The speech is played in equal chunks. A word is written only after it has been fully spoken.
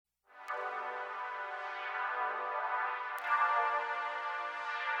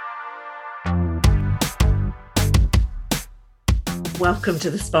welcome to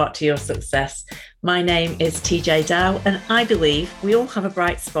the Spark to Your Success. My name is TJ Dow, and I believe we all have a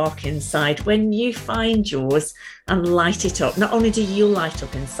bright spark inside. When you find yours and light it up, not only do you light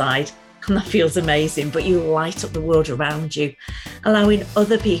up inside, and that feels amazing, but you light up the world around you, allowing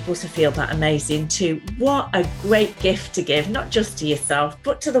other people to feel that amazing too. What a great gift to give, not just to yourself,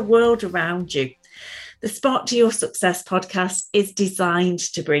 but to the world around you. The Spark to Your Success podcast is designed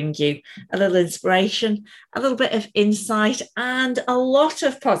to bring you a little inspiration, a little bit of insight, and a lot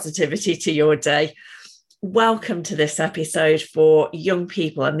of positivity to your day. Welcome to this episode for young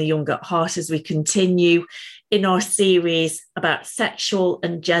people and the young at heart as we continue in our series about sexual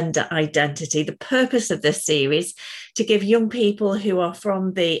and gender identity. The purpose of this series to give young people who are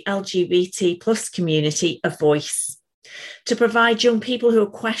from the LGBT plus community a voice, to provide young people who are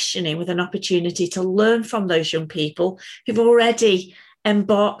questioning with an opportunity to learn from those young people who've already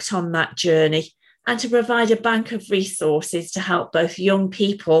embarked on that journey, and to provide a bank of resources to help both young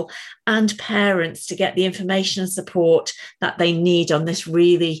people and parents to get the information and support that they need on this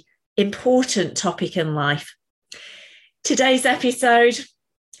really important topic in life. Today's episode,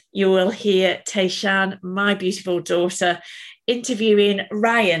 you will hear Tayshan, my beautiful daughter, interviewing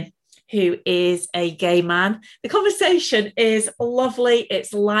Ryan, who is a gay man. The conversation is lovely,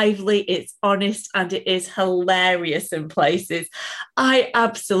 it's lively, it's honest, and it is hilarious in places. I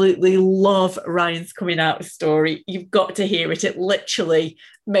absolutely love Ryan's coming out story. You've got to hear it. It literally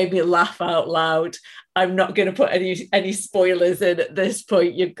made me laugh out loud. I'm not going to put any spoilers in at this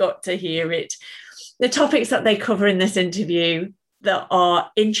point. You've got to hear it. The topics that they cover in this interview that are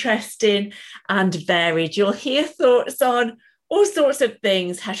interesting and varied. You'll hear thoughts on all sorts of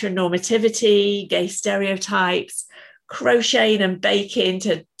things: heteronormativity, gay stereotypes, crocheting and baking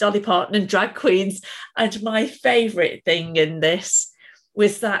to Dolly Parton and drag queens. And my favourite thing in this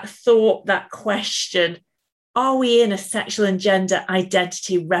was that thought, that question: are we in a sexual and gender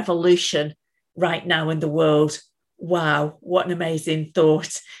identity revolution right now in the world? Wow, what an amazing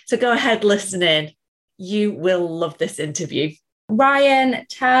thought. So go ahead, listen in. You will love this interview. Ryan,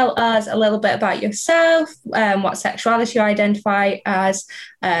 tell us a little bit about yourself, what sexuality you identify as,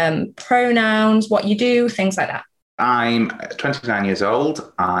 pronouns, what you do, things like that. I'm 29 years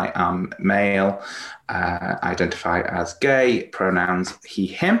old. I am male, identify as gay, pronouns he,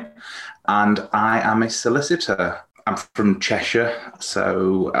 him, and I am a solicitor. I'm from Cheshire,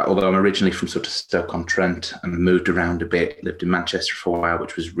 so although I'm originally from sort of Stoke-on-Trent and moved around a bit, lived in Manchester for a while,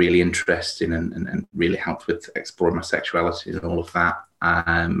 which was really interesting and really helped with exploring my sexuality and all of that.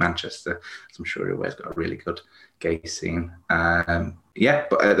 Manchester, as I'm sure you're aware, has got a really good gay scene.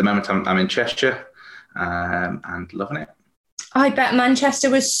 But at the moment I'm in Cheshire and loving it. I bet Manchester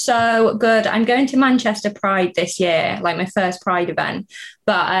was so good. I'm going to Manchester Pride this year, like my first Pride event.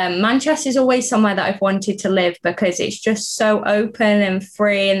 But Manchester is always somewhere that I've wanted to live because it's just so open and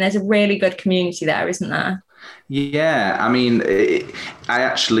free, and there's a really good community there, isn't there? Yeah, I mean, I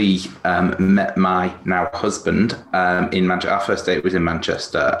actually met my now husband in Manchester. Our first date was in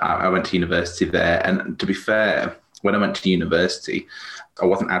Manchester. I went to university there. And to be fair, when I went to university, I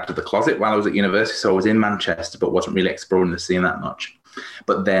wasn't out of the closet while I was at university, so I was in Manchester, but wasn't really exploring the scene that much.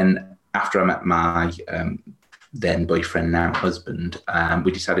 But then after I met my then boyfriend, now husband,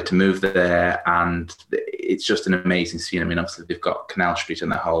 we decided to move there, and it's just an amazing scene. I mean, obviously they've got Canal Street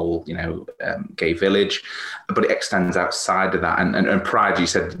and the whole, gay village, but it extends outside of that. And Pride, you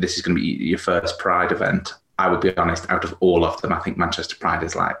said this is going to be your first Pride event. I would be honest, out of all of them, I think Manchester Pride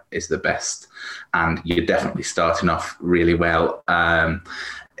is the best, and you're definitely starting off really well.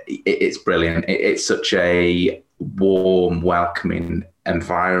 It's brilliant. It's such a warm, welcoming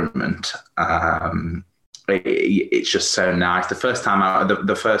environment. It's just so nice. The first time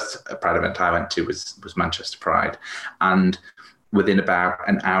the first Pride event I went to was Manchester Pride, and within about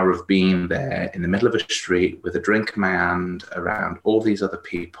an hour of being there, in the middle of a street with a drink in my hand, around all these other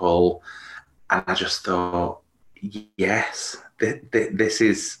people. And I just thought, yes, this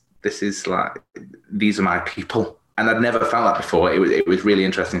is like, these are my people. And I'd never felt that before. It was really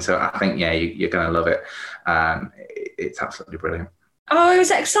interesting. So I think, yeah, you're going to love it. It's absolutely brilliant. Oh, I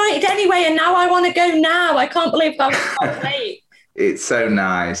was excited anyway, and now I want to go now. I can't believe I was late. It's so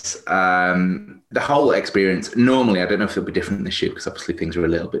nice. The whole experience, normally, I don't know if it'll be different this year, because obviously things are a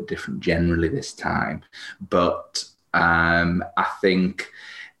little bit different generally this time. But I think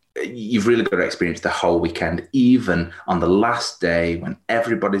you've really got to experience the whole weekend, even on the last day when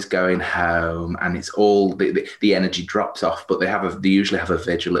everybody's going home and it's all the energy drops off. But they usually have a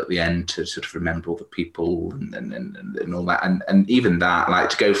vigil at the end to sort of remember all the people and all that. And even that, like,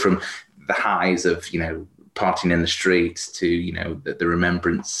 to go from the highs of partying in the streets to the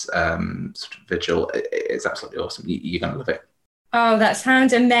remembrance sort of vigil, it's absolutely awesome. You're going to love it. Oh, that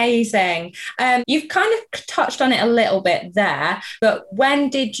sounds amazing. You've kind of touched on it a little bit there, but when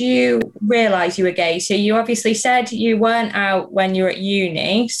did you realise you were gay? So you obviously said you weren't out when you were at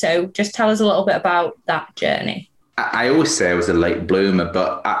uni. So just tell us a little bit about that journey. I always say I was a late bloomer,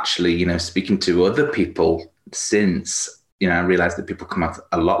 but actually, speaking to other people since, I realised that people come out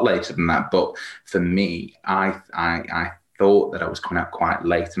a lot later than that. But for me, I thought that I was coming out quite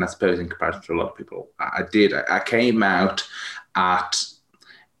late, and I suppose in comparison to a lot of people, I did. I came out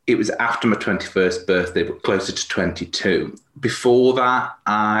it was after my 21st birthday, but closer to 22. Before that,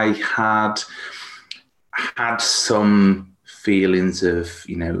 I had some feelings of,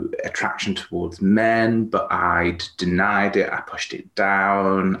 attraction towards men, but I'd denied it. I pushed it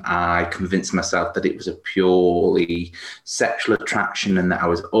down. I convinced myself that it was a purely sexual attraction and that I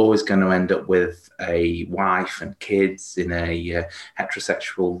was always going to end up with a wife and kids in a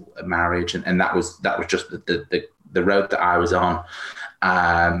heterosexual marriage. And that was just the road that I was on.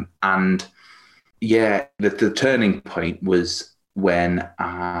 And yeah, the turning point was when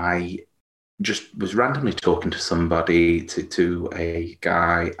I just was randomly talking to somebody, to a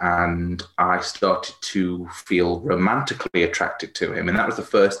guy, and I started to feel romantically attracted to him. And that was the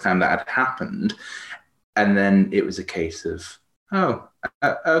first time that had happened. And then it was a case of,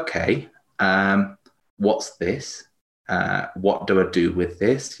 okay, what's this? What do I do with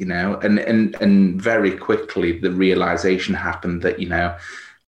this? And very quickly the realization happened that,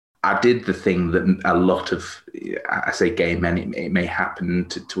 I did the thing that a lot of, I say gay men, it may happen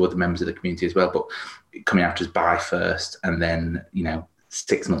to other members of the community as well, but coming out as bi first, and then,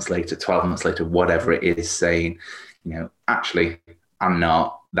 6 months later, 12 months later, whatever it is, saying, actually, I'm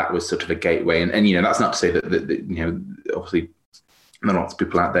not. That was sort of a gateway. And that's not to say that obviously, there are lots of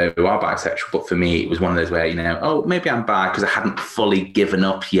people out there who are bisexual, but for me, it was one of those where, maybe I'm bi, because I hadn't fully given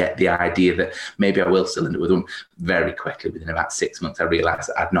up yet the idea that maybe I will still end up with them. Very quickly, within about 6 months, I realised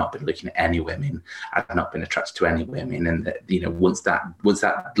that I'd not been looking at any women. I'd not been attracted to any women. And that, once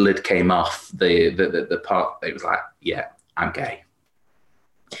that lid came off, the part, it was like, yeah, I'm gay.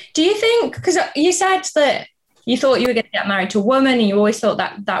 Do you think, because you said that you thought you were going to get married to a woman and you always thought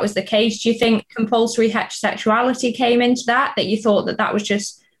that was the case. Do you think compulsory heterosexuality came into that you thought that was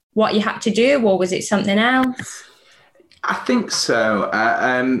just what you had to do, or was it something else? I think so.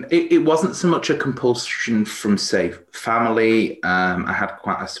 It wasn't so much a compulsion from, say, family. I had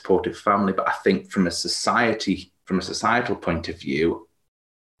quite a supportive family, but I think from a societal point of view,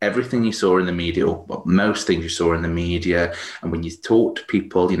 everything you saw in the media, or most things you saw in the media, and when you talk to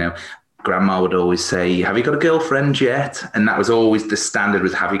people, Grandma would always say, have you got a girlfriend yet? And that was always the standard,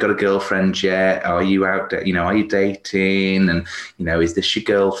 was, have you got a girlfriend yet? Are you out there? Are you dating? And, is this your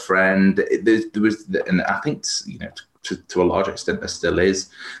girlfriend? There was, and I think, to a large extent, there still is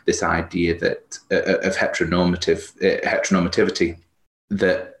this idea that of heteronormativity,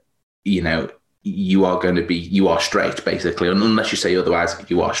 that, you are straight, basically, unless you say otherwise,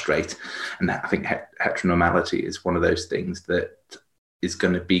 you are straight. And I think heteronormality is one of those things that is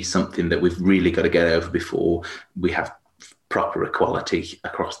going to be something that we've really got to get over before we have proper equality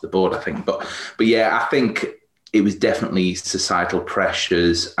across the board, I think. But yeah, I think it was definitely societal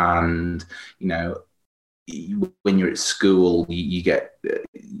pressures, and, when you're at school, you get,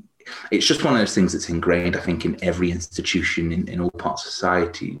 it's just one of those things that's ingrained, I think, in every institution in all parts of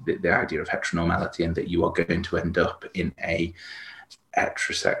society, the idea of heteronormality, and that you are going to end up in a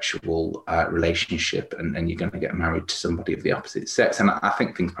heterosexual relationship, and you're going to get married to somebody of the opposite sex. And I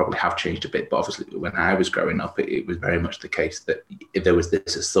think things probably have changed a bit, but obviously when I was growing up, it was very much the case that there was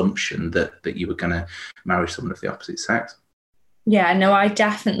this assumption that you were going to marry someone of the opposite sex. Yeah, no, I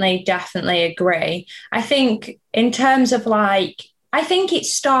definitely agree. I think in terms of I think it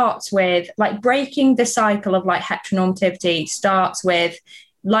starts with breaking the cycle of heteronormativity starts with,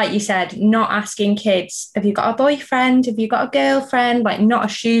 like you said, not asking kids, have you got a boyfriend? Have you got a girlfriend? Not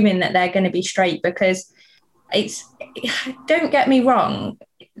assuming that they're going to be straight, because don't get me wrong,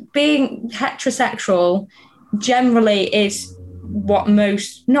 being heterosexual generally is what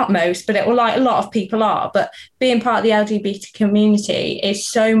not most, but a lot of people are. But being part of the LGBT community is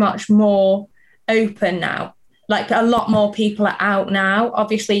so much more open now. A lot more people are out now.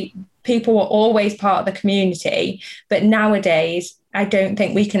 Obviously, people were always part of the community, but nowadays, I don't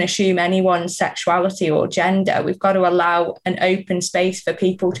think we can assume anyone's sexuality or gender. We've got to allow an open space for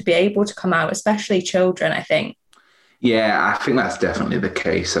people to be able to come out, especially children, I think. Yeah, I think that's definitely the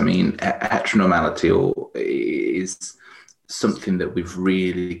case. I mean, heteronormality is something that we've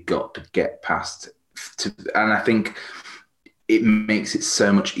really got to get past. And I think it makes it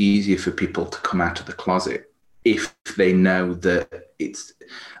so much easier for people to come out of the closet if they know that it's,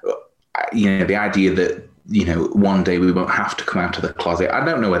 the idea that one day we won't have to come out of the closet. I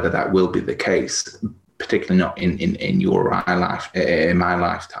don't know whether that will be the case, particularly not in your life, in my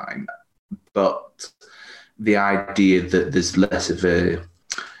lifetime. But the idea that there's less of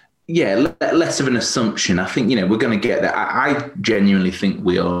an assumption. I think, we're going to get there. I genuinely think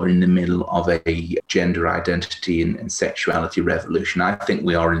we are in the middle of a gender identity and sexuality revolution. I think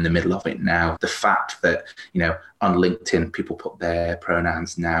we are in the middle of it now. The fact that, on LinkedIn, people put their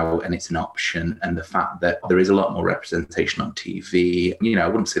pronouns now and it's an option. And the fact that there is a lot more representation on TV. I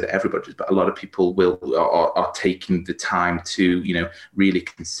wouldn't say that everybody does, but a lot of people are taking the time to, really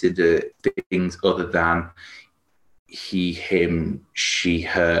consider things other than he, him, she,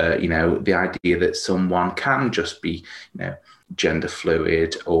 her, the idea that someone can just be, gender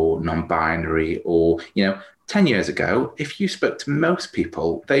fluid or non-binary or, 10 years ago, if you spoke to most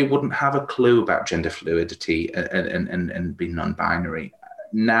people, they wouldn't have a clue about gender fluidity and being non-binary.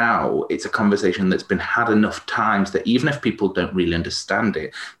 Now it's a conversation that's been had enough times that even if people don't really understand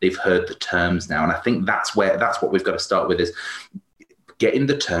it, they've heard the terms now. And I think that's what we've got to start with, is getting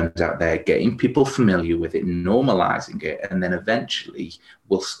the terms out there, getting people familiar with it, normalizing it, and then eventually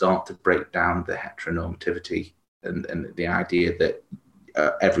we'll start to break down the heteronormativity and the idea that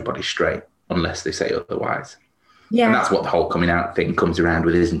everybody's straight unless they say otherwise. Yeah. And that's what the whole coming out thing comes around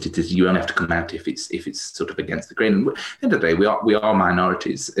with, isn't it? Is you only have to come out if it's sort of against the grain. And at the end of the day, we are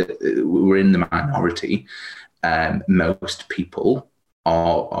minorities. We're in the minority. Most people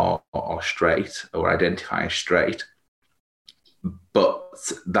are straight or identify as straight. But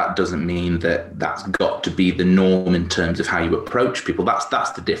that doesn't mean that that's got to be the norm in terms of how you approach people. That's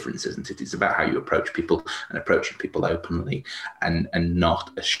the difference, isn't it? It's about how you approach people and approaching people openly and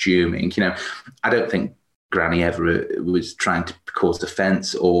not assuming. I don't think Granny ever was trying to cause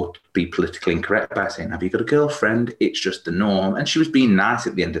offence or be politically incorrect by saying, have you got a girlfriend? It's just the norm. And she was being nice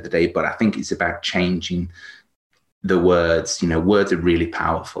at the end of the day, but I think it's about changing the words. Words are really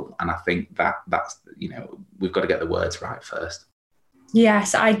powerful. And I think that's we've got to get the words right first.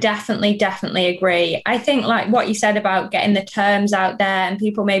 Yes, I definitely agree. I think like what you said about getting the terms out there and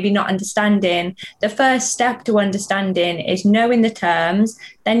people maybe not understanding, the first step to understanding is knowing the terms,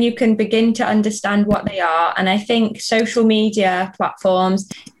 then you can begin to understand what they are. And I think social media platforms,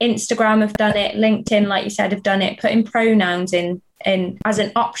 Instagram have done it, LinkedIn, like you said, have done it, putting pronouns in as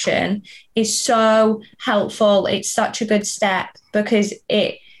an option is so helpful. It's such a good step because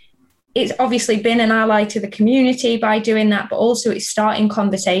it's obviously been an ally to the community by doing that, but also it's starting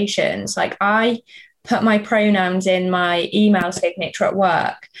conversations. Like I put my pronouns in my email signature at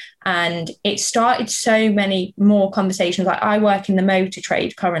work and it started so many more conversations. Like I work in the motor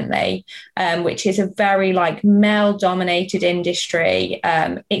trade currently, which is a very like male dominated industry.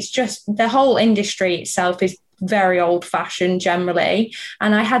 It's just the whole industry itself is very old fashioned generally.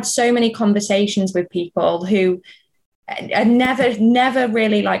 And I had so many conversations with people who I never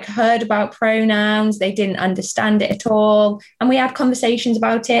really like heard about pronouns. They didn't understand it at all. And we had conversations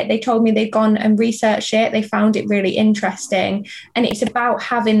about it. They told me they'd gone and researched it. They found it really interesting. And it's about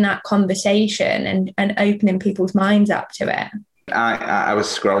having that conversation and opening people's minds up to it. I was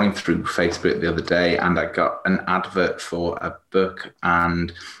scrolling through Facebook the other day and I got an advert for a book,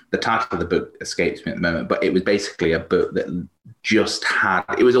 and the title of the book escapes me at the moment, but it was basically a book that just had,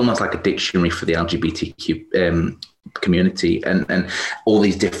 it was almost like a dictionary for the LGBTQ community and all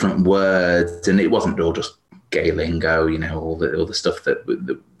these different words, and it wasn't all just gay lingo, all the stuff that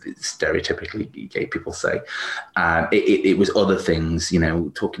stereotypically gay people say. It was other things,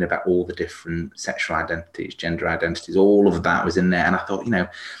 talking about all the different sexual identities, gender identities, all of that was in there. And I thought,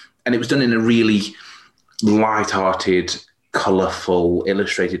 and it was done in a really light-hearted, colourful,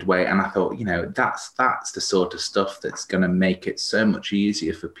 illustrated way. And I thought, that's the sort of stuff that's going to make it so much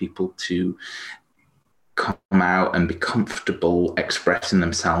easier for people to come out and be comfortable expressing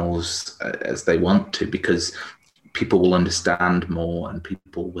themselves as they want to, because people will understand more and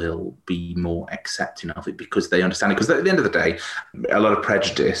people will be more accepting of it because they understand it. Because at the end of the day, a lot of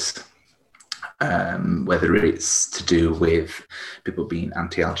prejudice, whether it's to do with people being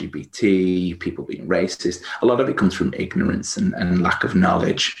anti-LGBT, people being racist, a lot of it comes from ignorance and lack of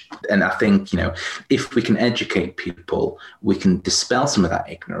knowledge. And I think, if we can educate people, we can dispel some of that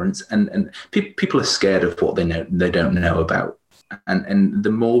ignorance. And people are scared of what they don't know about. And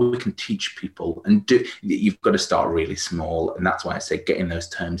the more we can teach people you've got to start really small. And that's why I say getting those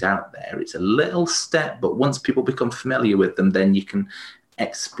terms out there. It's a little step, but once people become familiar with them, then you can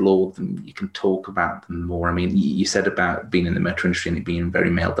explore them, you can talk about them more. I mean, you said about being in the motor industry and it being very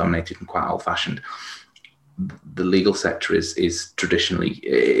male dominated and quite old fashioned. The legal sector is traditionally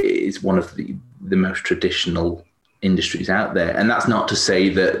one of the most traditional industries out there. And that's not to say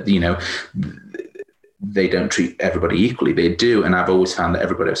that, they don't treat everybody equally. They do. And I've always found that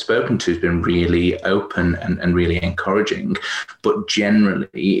everybody I've spoken to has been really open and really encouraging. But generally,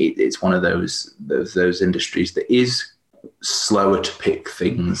 it's one of those industries that is slower to pick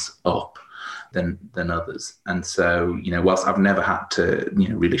things up than others. And so, whilst I've never had to,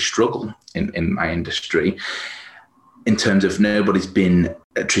 really struggle in my industry, in terms of nobody's been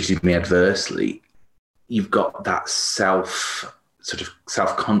treated me adversely, you've got that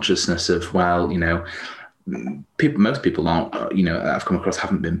self-consciousness of, well, most people aren't, I've come across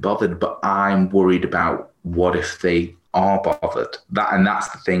haven't been bothered, but I'm worried about what if they are bothered. That's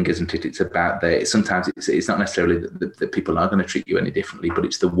the thing, isn't it? It's about sometimes it's not necessarily that people are going to treat you any differently, but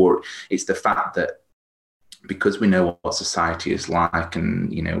it's the fact that because we know what society is like,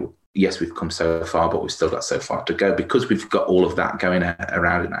 and yes, we've come so far, but we've still got so far to go. Because we've got all of that going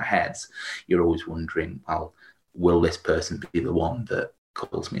around in our heads, you're always wondering, well, will this person be the one that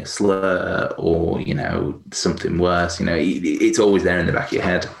calls me a slur, or something worse? It's always there in the back of your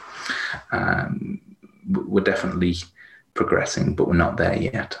head. We're definitely progressing, but we're not there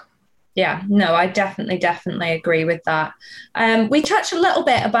yet. Yeah, no, I definitely agree with that. We touched a little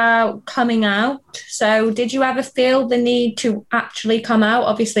bit about coming out. So did you ever feel the need to actually come out?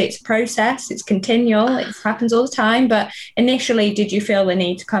 Obviously, it's a process, it's continual, it happens all the time. But initially, did you feel the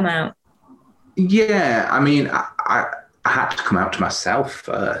need to come out? Yeah, I mean, I had to come out to myself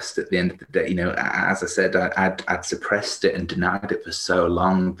first at the end of the day. As I said, I'd suppressed it and denied it for so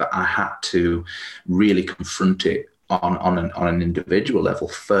long that I had to really confront it on an individual level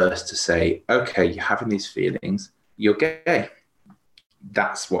first, to say, okay, you're having these feelings, you're gay.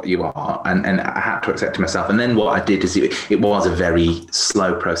 That's what you are. And I had to accept it myself. And then what I did is it was a very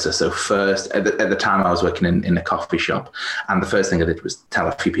slow process. So first, at the time I was working in a coffee shop, and the first thing I did was tell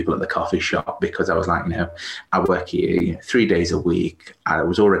a few people at the coffee shop, because I was like, I work here 3 days a week. I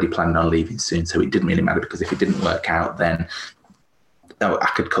was already planning on leaving soon, so it didn't really matter, because if it didn't work out, then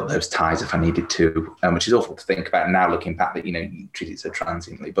I could cut those ties if I needed to, which is awful to think about now, looking back, that, you treat it so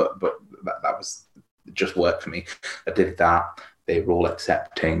transiently, but that was just work for me. I did that. They were all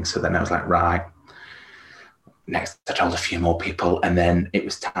accepting. So then I was like, right. Next, I told a few more people, and then it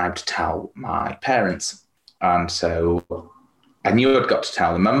was time to tell my parents. And so I knew I'd got to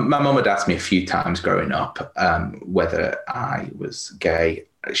tell them. My mum had asked me a few times growing up whether I was gay.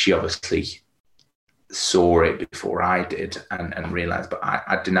 She obviously saw it before I did and realised, but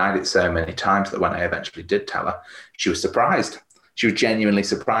I denied it so many times that when I eventually did tell her, she was surprised. She was genuinely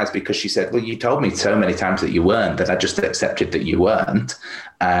surprised, because she said, well, you told me so many times that you weren't, that I just accepted that you weren't.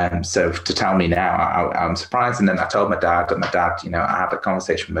 So to tell me now, I'm surprised. And then I told my dad, and my dad, I had a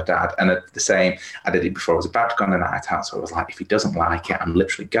conversation with my dad, and at the same, I did it before I was about to go on a night out. So I was like, if he doesn't like it, I'm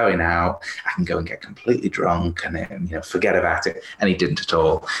literally going out. I can go and get completely drunk and then, forget about it. And he didn't at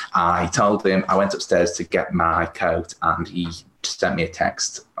all. I told him, I went upstairs to get my coat, and he sent me a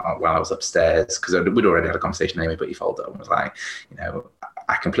text while I was upstairs, because we'd already had a conversation anyway, but he followed up and was like,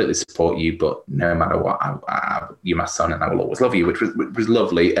 I completely support you, but no matter what, you're my son and I will always love you, which was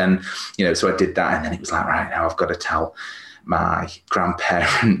lovely. And, so I did that, and then it was like, right, now I've got to tell my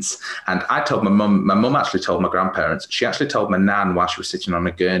grandparents. And I told my mum actually told my grandparents. She actually told my nan while she was sitting on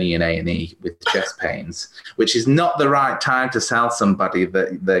a gurney in A&E with chest pains, which is not the right time to tell somebody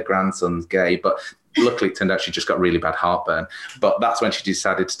that their grandson's gay, but luckily it turned out she just got really bad heartburn. But that's when she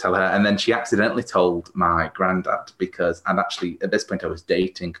decided to tell her. And then she accidentally told my granddad, because, and actually at this point I was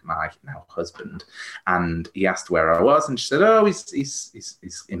dating my now husband, and he asked where I was, and she said, oh,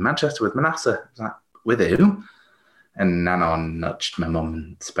 he's in Manchester with Manasseh. I was like, with who? And Nana nudged my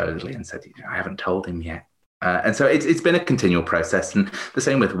mum supposedly and said, I haven't told him yet. And so it's been a continual process. And the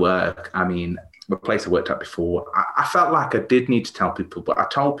same with work. I mean, the place I worked at before, I felt like I did need to tell people, but I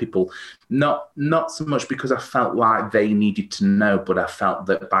told people not so much because I felt like they needed to know, but I felt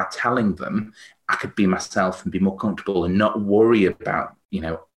that by telling them, I could be myself and be more comfortable and not worry about,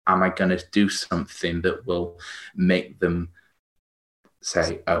 am I going to do something that will make them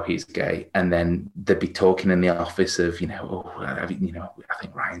say, oh, he's gay, and then they'd be talking in the office of, I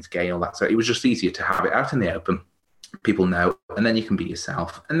think Ryan's gay, all that. So it was just easier to have it out in the open. People know, and then you can be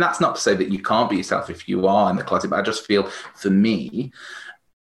yourself. And that's not to say that you can't be yourself if you are in the closet, but I just feel for me,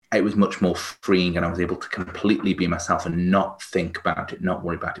 it was much more freeing, and I was able to completely be myself and not think about it, not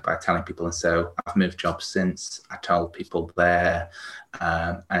worry about it by telling people. And so I've moved jobs since. I told people there,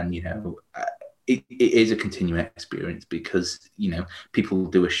 it is a continuing experience, because, people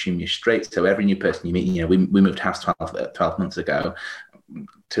do assume you're straight. So every new person you meet, we moved house 12 months ago.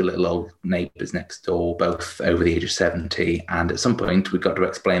 two little old neighbours next door, both over the age of 70. And at some point, we got to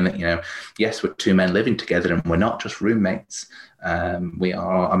explain that, yes, we're two men living together and we're not just roommates. We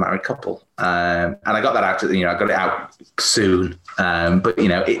are a married couple. And I got that out, I got it out soon. But,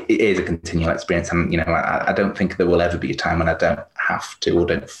 it is a continual experience. And, I don't think there will ever be a time when I don't have to or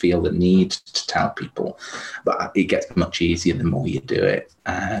don't feel the need to tell people. But it gets much easier the more you do it.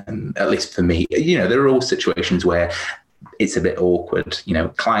 At least for me, there are all situations where it's a bit awkward.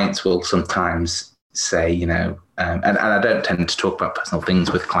 Clients will sometimes say, and I don't tend to talk about personal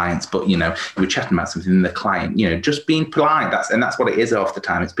things with clients, but, you were chatting about something and the client, just being polite. That's what it is half the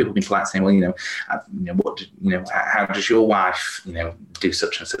time. It's people being polite saying, well, how does your wife, do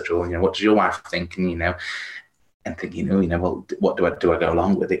such and such, or, what does your wife think? And thinking, well, what do I go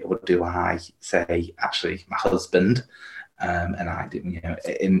along with it? Or do I say, actually, my husband, and I didn't,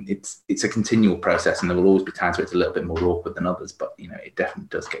 it's a continual process, and there will always be times where it's a little bit more awkward than others, but, it definitely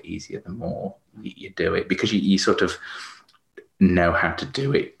does get easier the more you do it, because you sort of know how to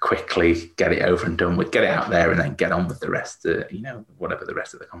do it quickly, get it over and done with, get it out there, and then get on with the rest, whatever the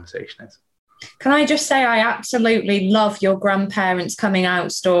rest of the conversation is. Can I just say, I absolutely love your grandparents' coming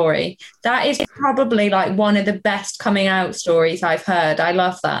out story. That is probably like one of the best coming out stories I've heard. I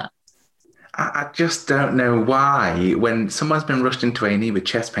love that. I just don't know why, when someone's been rushed into A&E with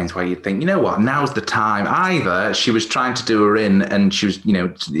chest pains, why you'd think, now's the time. Either she was trying to do her in and she was,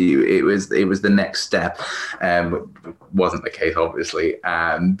 it was the next step. Wasn't the case, obviously.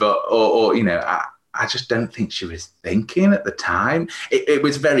 I just don't think she was thinking at the time. It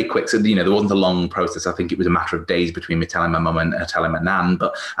was very quick. So, there wasn't a long process. I think it was a matter of days between me telling my mum and telling my nan.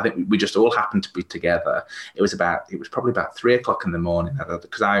 But I think we just all happened to be together. It was probably about 3:00 in the morning,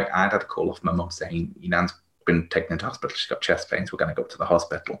 because I'd had a call off my mum saying, your nan's been taken into hospital. She's got chest pains. We're going to go up to the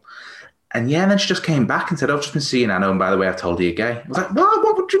hospital. And then she just came back and said, I've just been seeing Anna, and by the way, I've told her you're gay. I was like,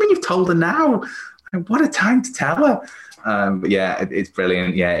 what do you mean you've told her now? What a time to tell her. It's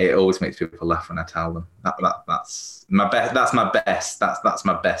brilliant. Yeah, it always makes people laugh when I tell them. That's my best. That's my best. That's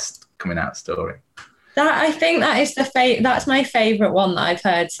my best coming out story. I think that is that's my favourite one that I've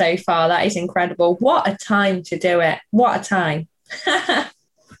heard so far. That is incredible. What a time to do it. What a time.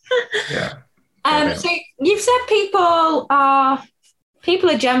 Yeah. So you've said people are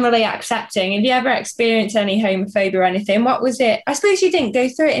generally accepting. Have you ever experienced any homophobia or anything? What was it? I suppose you didn't go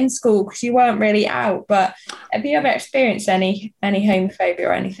through it in school because you weren't really out, but have you ever experienced any homophobia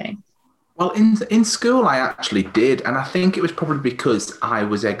or anything? Well, in school, I actually did. And I think it was probably because I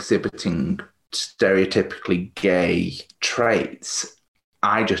was exhibiting stereotypically gay traits.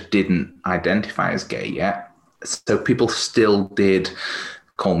 I just didn't identify as gay yet. So people still did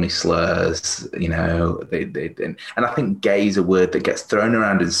call me slurs, they and I think gay is a word that gets thrown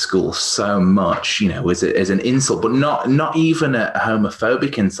around in school so much, as an insult, but not even a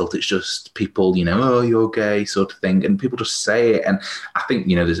homophobic insult. It's just people, oh, you're gay sort of thing, and people just say it. And I think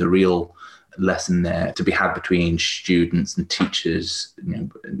there's a real lesson there to be had between students and teachers,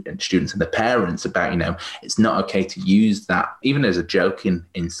 and students and their parents about, it's not okay to use that even as a joking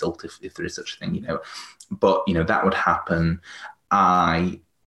insult if there is such a thing, but that would happen. I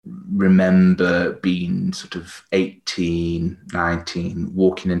remember being sort of 18, 19,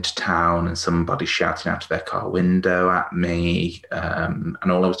 walking into town and somebody shouting out of their car window at me. And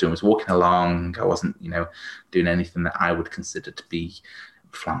all I was doing was walking along. I wasn't, doing anything that I would consider to be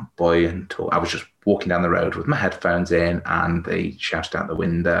flamboyant, or I was just walking down the road with my headphones in and they shouted out the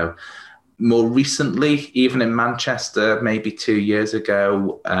window. More recently, even in Manchester, maybe 2 years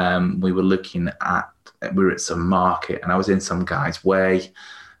ago, we were at some market and I was in some guy's way.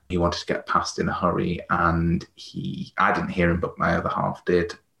 He wanted to get past in a hurry, and I didn't hear him, but my other half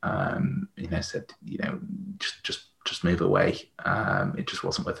did. Said, just move away. It just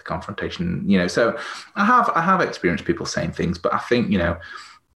wasn't worth the confrontation. So I have experienced people saying things, but I think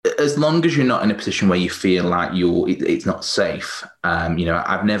as long as you're not in a position where you feel like it's not safe.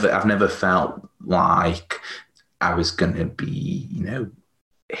 I've never felt like I was going to be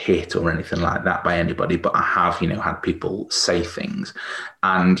hit or anything like that by anybody, but I have had people say things,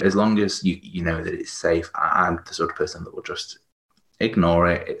 and as long as you know that it's safe, I'm the sort of person that will just ignore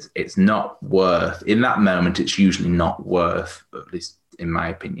it. It's not worth, in that moment, it's usually not worth, at least in my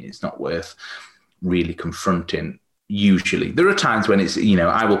opinion, it's not worth really confronting. Usually there are times when it's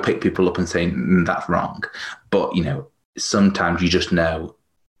I will pick people up and say that's wrong, but sometimes you just know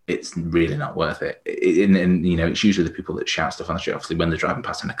it's really not worth it. And it's usually the people that shout stuff on the street. Obviously, when they're driving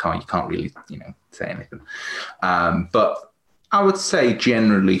past in a car, you can't really, say anything. But I would say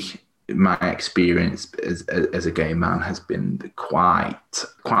generally, my experience as a gay man has been quite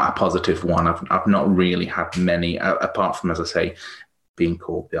a positive one. I've not really had many, apart from, as I say, being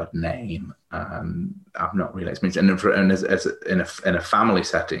called the odd name. I've not really experienced, and as in a family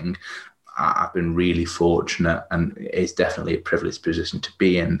setting, I've been really fortunate, and it's definitely a privileged position to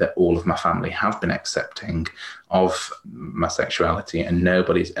be in, that all of my family have been accepting of my sexuality, and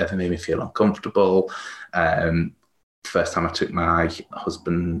nobody's ever made me feel uncomfortable. First time I took my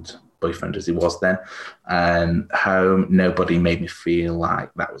boyfriend as he was then, home, nobody made me feel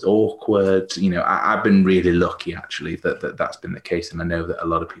like that was awkward. I've been really lucky actually that that's been the case, and I know that a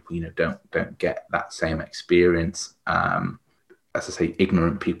lot of people don't get that same experience. As I say,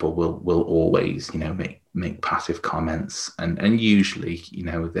 ignorant people will always make passive comments, and usually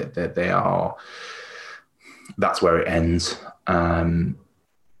that they are, that's where it ends. And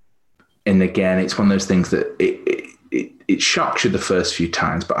again, it's one of those things that it shocks you the first few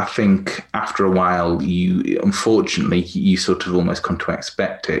times, but I think after a while, you sort of almost come to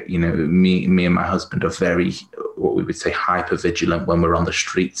expect it. Me and my husband are very, what we would say, hyper vigilant when we're on the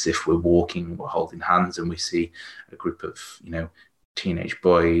streets. If we're walking, we're holding hands, and we see a group of teenage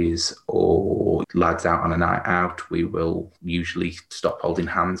boys or lads out on a night out, we will usually stop holding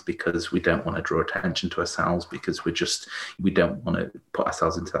hands, because we don't want to draw attention to ourselves, because we don't want to put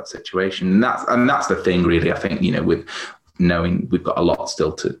ourselves into that situation. And that's the thing, really. I think with knowing we've got a lot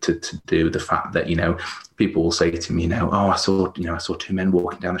still to do, the fact that people will say to me, oh, I saw two men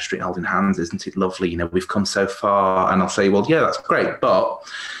walking down the street holding hands, isn't it lovely, we've come so far. And I'll say, well, yeah, that's great, but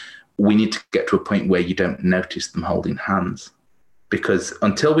we need to get to a point where you don't notice them holding hands. Because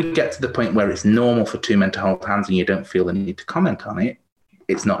until we get to the point where it's normal for two men to hold hands and you don't feel the need to comment on it,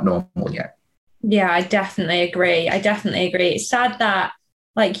 it's not normal yet. Yeah, I definitely agree. It's sad that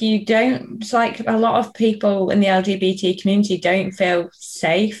a lot of people in the LGBT community don't feel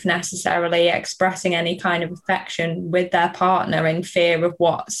safe necessarily expressing any kind of affection with their partner in fear of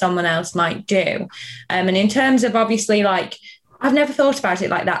what someone else might do. And in terms of obviously I've never thought about it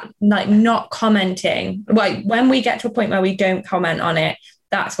like that, not commenting. When we get to a point where we don't comment on it,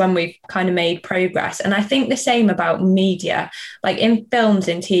 that's when we've kind of made progress. And I think the same about media, in films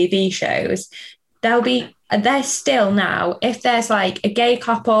and TV shows, there's still now, if there's a gay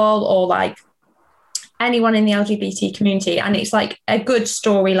couple or anyone in the LGBT community, and it's a good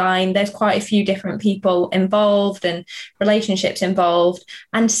storyline, there's quite a few different people involved and relationships involved,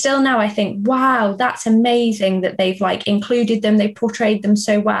 and still now I think, wow, that's amazing that they've included them, they portrayed them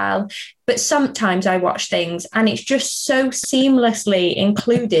so well. But sometimes I watch things and it's just so seamlessly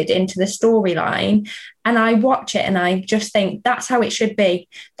included into the storyline, and I watch it and I just think that's how it should be.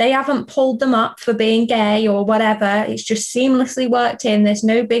 They haven't pulled them up for being gay or whatever. It's just seamlessly worked in. There's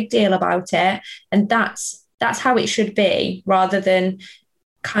no big deal about it. And that's how it should be, rather than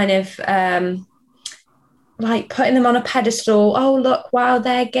kind of putting them on a pedestal. Oh, look, wow,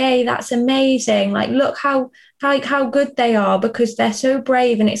 they're gay. That's amazing. Look how good they are because they're so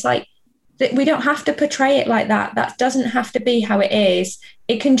brave. And it's we don't have to portray it like that. That doesn't have to be how it is.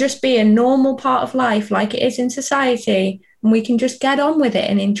 It can just be a normal part of life like it is in society, and we can just get on with it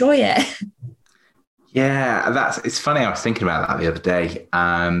and enjoy it. Yeah, it's funny. I was thinking about that the other day,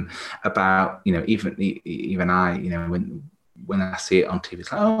 about, even I, when I see it on TV, it's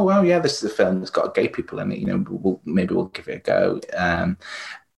oh, well, yeah, this is a film that's got gay people in it, maybe we'll give it a go.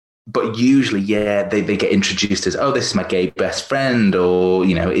 But usually, yeah, they get introduced as, oh, this is my gay best friend, or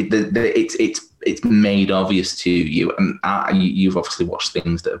it's made obvious to you. And you've obviously watched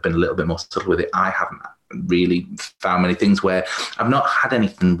things that have been a little bit more subtle with it. I haven't really found many things where I've not had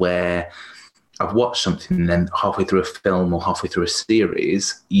anything where I've watched something and then halfway through a film or halfway through a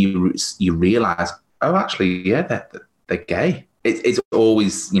series, you realise, oh, actually, yeah, they're gay. It's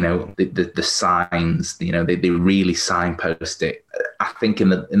always, the signs, they really signpost it. I think in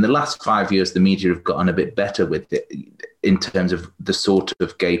the last 5 years, the media have gotten a bit better with it in terms of the sort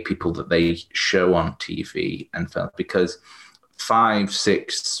of gay people that they show on TV and film, because 5,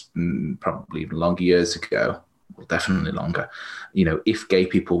 6, probably even longer years ago, well, definitely longer, if gay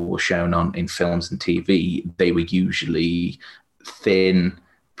people were shown in films and TV, they were usually thin,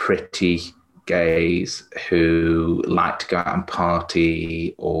 pretty gays who like to go out and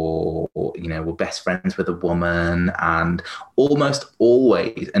party, or were best friends with a woman. And almost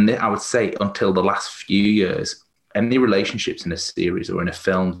always, and I would say until the last few years, any relationships in a series or in a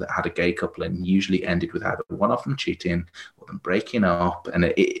film that had a gay couple in usually ended with either one of them cheating or them breaking up,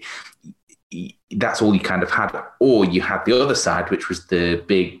 and that's all you kind of had. Or you had the other side, which was the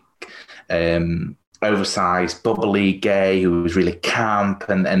big oversized, bubbly gay who was really camp,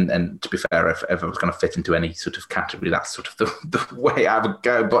 and to be fair, if I was going to fit into any sort of category, that's sort of the way I would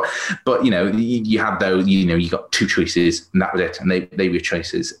go. But you had those, you got two choices, and that was it, and they were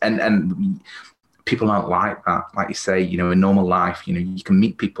choices. And people aren't like that. Like you say, you know, in normal life, you know, you can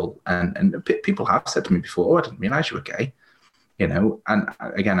meet people, and people have said to me before, "Oh, I didn't realize you were gay." You know, and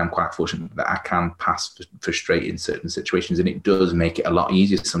again, I'm quite fortunate that I can pass for straight in certain situations, and it does make it a lot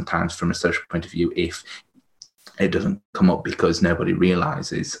easier sometimes from a social point of view if it doesn't come up because nobody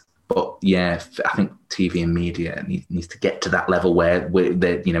realizes. But yeah, I think TV and media needs to get to that level where we're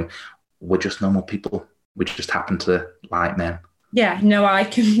just normal people. We just happen to like men. Yeah, no, I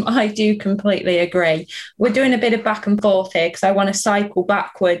do completely agree. We're doing a bit of back and forth here because I want to cycle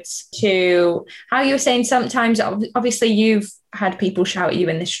backwards to how you were saying sometimes, obviously you've had people shout at you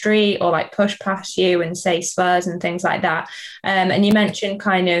in the street or like push past you and say slurs and things like that. And you mentioned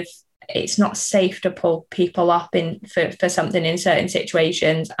kind of it's not safe to pull people up for something in certain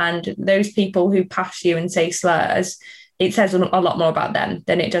situations. And those people who pass you and say slurs, it says a lot more about them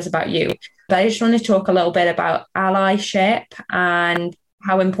than it does about you. But I just want to talk a little bit about allyship and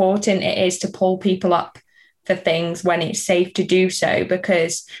how important it is to pull people up for things when it's safe to do so,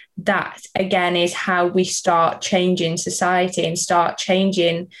 because that, again, is how we start changing society and start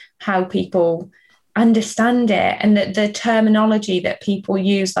changing how people understand it. And the terminology that people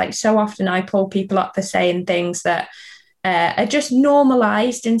use, like so often I pull people up for saying things that are just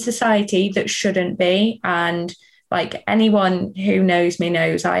normalized in society that shouldn't be. And like anyone who knows me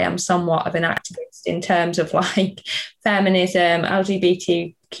knows I am somewhat of an activist in terms of like feminism,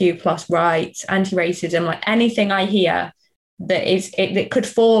 LGBTQ plus rights, anti-racism, like anything I hear that could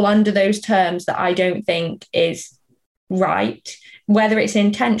fall under those terms that I don't think is right, whether it's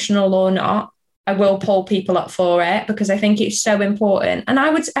intentional or not, I will pull people up for it because I think it's so important. And I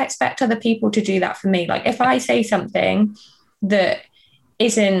would expect other people to do that for me. Like if I say something that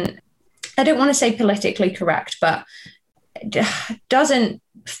isn't, I don't want to say politically correct, but doesn't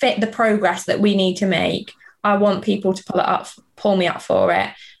fit the progress that we need to make, I want people to pull me up for it.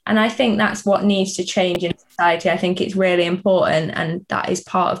 And I think that's what needs to change in society. I think it's really important. And that is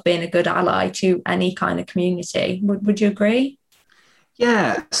part of being a good ally to any kind of community. Would you agree?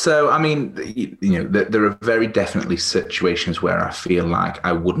 Yeah. So, I mean, you know, there are very definitely situations where I feel like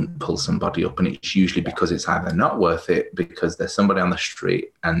I wouldn't pull somebody up, and it's usually because it's either not worth it, because there's somebody on the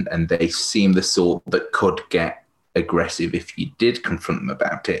street and they seem the sort that could get aggressive if you did confront them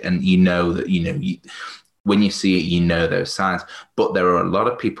about it. And you know that, you know, when you see it, you know those signs. But there are a lot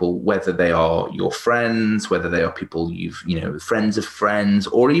of people, whether they are your friends, whether they are people friends of friends,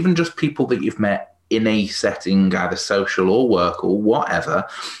 or even just people that you've met in a setting, either social or work or whatever,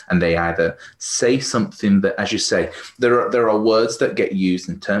 and they either say something that, as you say, there are words that get used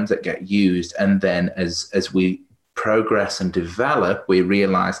and terms that get used, and then as we progress and develop, we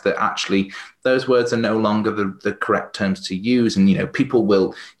realize that actually those words are no longer the correct terms to use. And, you know, people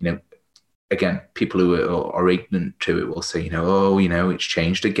will, you know, again, people who are ignorant to it will say, you know, oh, you know, it's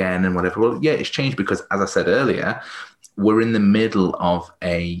changed again and whatever. Well, yeah, it's changed because, as I said earlier, we're in the middle of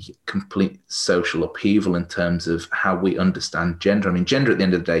a complete social upheaval in terms of how we understand gender. I mean, gender at the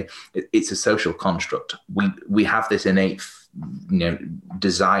end of the day, it's a social construct. We have this innate, you know,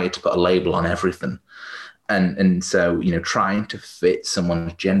 desire to put a label on everything. And so, you know, trying to fit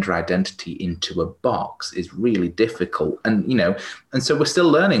someone's gender identity into a box is really difficult. And, you know, and so we're still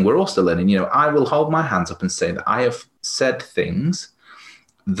learning. We're all still learning. You know, I will hold my hands up and say that I have said things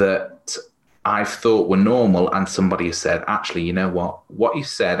that I've thought were normal, and somebody has said, actually, you know what you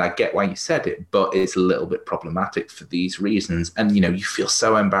said, I get why you said it, but it's a little bit problematic for these reasons. And, you know, you feel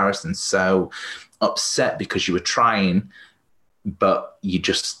so embarrassed and so upset because you were trying, but you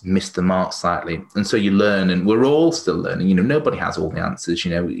just missed the mark slightly. And so you learn, and we're all still learning. You know, nobody has all the answers.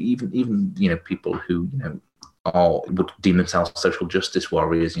 You know, even you know, people who, you know, would deem themselves social justice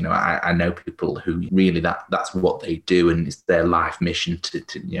warriors. You know, I know people who really that's what they do, and it's their life mission to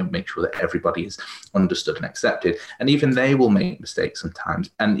you know, make sure that everybody is understood and accepted. And even they will make mistakes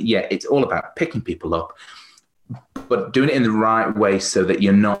sometimes. And yeah, it's all about picking people up, but doing it in the right way so that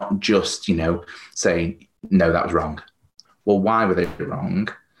you're not just, you know, saying, no, that was wrong. Well, why were they wrong?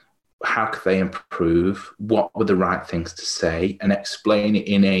 How could they improve? What were the right things to say? And explain it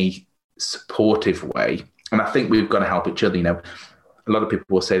in a supportive way. And I think we've got to help each other. You know, a lot of people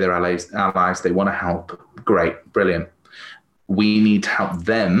will say they're allies, they want to help. Great, brilliant. We need to help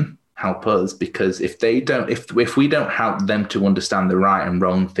them help us, because if we don't help them to understand the right and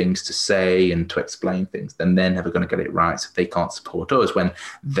wrong things to say and to explain things, then they're never going to get it right. So they can't support us when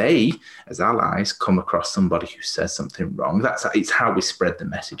they, as allies, come across somebody who says something wrong. It's how we spread the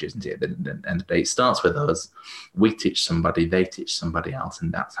message, isn't it? At the end of the day, it starts with us. We teach somebody, they teach somebody else,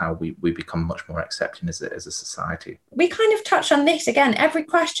 and that's how we become much more accepting as a society. We kind of touched on this again. Every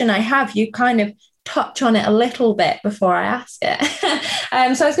question I have, you kind of touch on it a little bit before I ask it.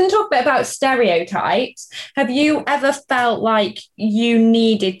 So I was going to talk a bit about stereotypes. Have you ever felt like you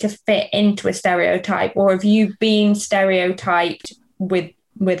needed to fit into a stereotype, or have you been stereotyped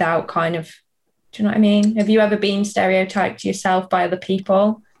without kind of, do you know what I mean? Have you ever been stereotyped yourself by other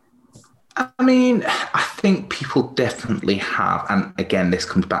people? I mean, I think people definitely have. And again, this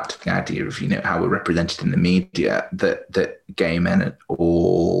comes back to the idea of, how we're represented in the media, that gay men are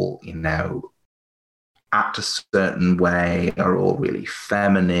all, act a certain way, are all really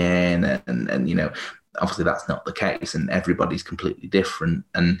feminine. And obviously that's not the case, and everybody's completely different.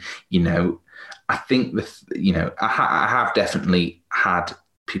 And, I think I have definitely had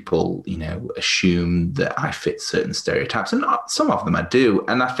people, assume that I fit certain stereotypes, and some of them I do.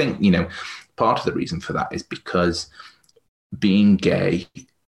 And I think, part of the reason for that is because being gay,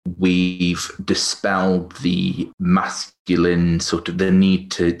 we've dispelled the masculine sort of, the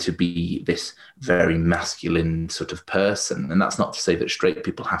need to be this very masculine sort of person. And that's not to say that straight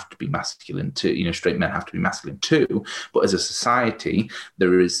people have to be masculine too, straight men have to be masculine too. But as a society,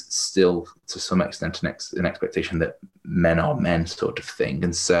 there is still, to some extent, an expectation that men are men sort of thing.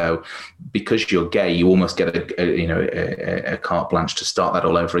 And so because you're gay, you almost get a carte blanche to start that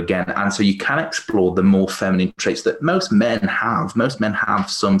all over again. And so you can explore the more feminine traits that most men have. Most men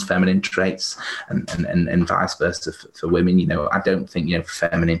have some feminine traits, and vice versa for women. I don't think,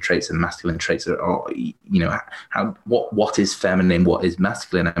 feminine traits and masculine traits are, what is feminine, what is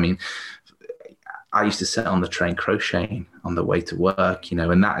masculine. I mean, I used to sit on the train crocheting on the way to work,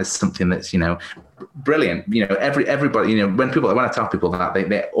 and that is something that's, brilliant. Everybody, when I tell people that,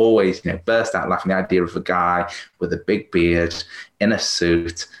 they always, burst out laughing. The idea of a guy with a big beard in a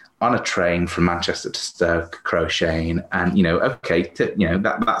suit on a train from Manchester to Stoke crocheting, and okay,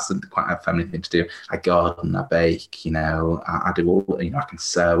 that's quite a feminine thing to do. I garden, I bake, I do all, I can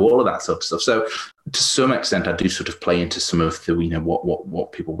sew, all of that sort of stuff. So to some extent, I do sort of play into some of the,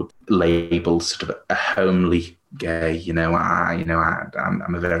 what people would label sort of a homely gay.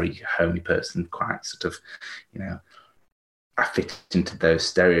 I'm a very homely person, quite sort of, I fit into those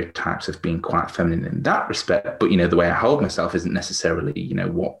stereotypes of being quite feminine in that respect. But, the way I hold myself isn't necessarily,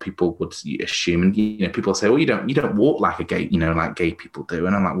 what people would assume. And, people say, well, you don't walk like a gay, like gay people do.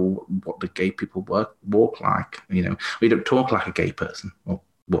 And I'm like, well, what do gay people walk like? You don't talk like a gay person. Well,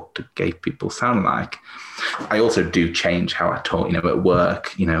 what do gay people sound like? I also do change how I talk, at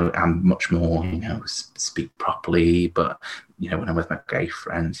work. I'm much more, speak properly. But, when I'm with my gay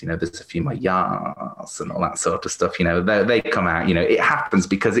friends, there's a few more yas and all that sort of stuff. They come out, it happens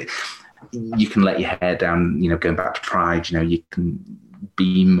because you can let your hair down, going back to Pride, you can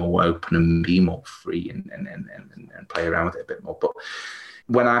be more open and be more free and play around with it a bit more. But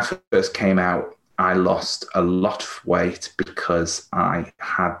when I first came out, I lost a lot of weight because I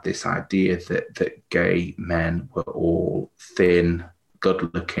had this idea that gay men were all thin,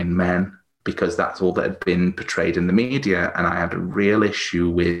 good-looking men, because that's all that had been portrayed in the media. And I had a real issue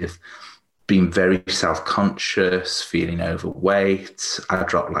with being very self-conscious, feeling overweight. I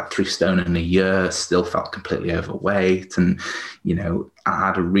dropped like 3 stone in a year, still felt completely overweight. And, I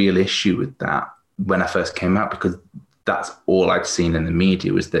had a real issue with that when I first came out, because that's all I'd seen in the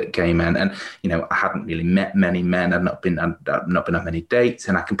media was that gay men, and I hadn't really met many men. I'd not been on many dates,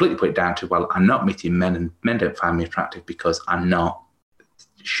 and I completely put it down to, well, I'm not meeting men, and men don't find me attractive because I'm not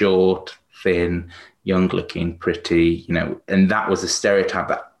short, thin, young-looking, pretty. And that was a stereotype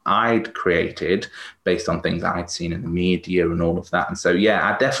that I'd created based on things I'd seen in the media and all of that. And so, yeah,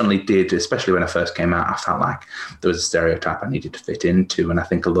 I definitely did, especially when I first came out, I felt like there was a stereotype I needed to fit into. And I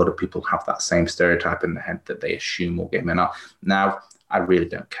think a lot of people have that same stereotype in their head that they assume all gay men are. Now, I really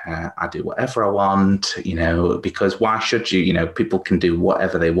don't care. I do whatever I want, because why should you? People can do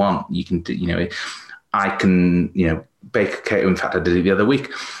whatever they want. You can do, I can, bake a cake. In fact, I did it the other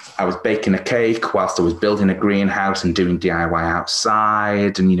week. I was baking a cake whilst I was building a greenhouse and doing DIY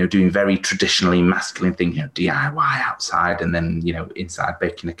outside and, doing very traditionally masculine things, DIY outside, and then, inside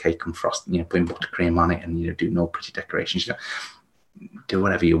baking a cake and frosting, putting buttercream on it and, doing all pretty decorations. Do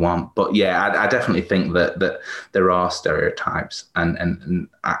whatever you want. But yeah, I definitely think that there are stereotypes, and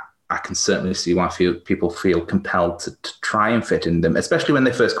I can certainly see why people feel compelled to try and fit in them, especially when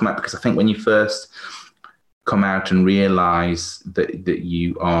they first come out, because I think when you first come out and realize that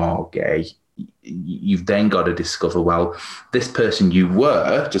you are gay, you've then got to discover, well, this person you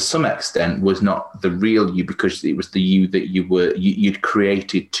were to some extent was not the real you, because it was the you that you'd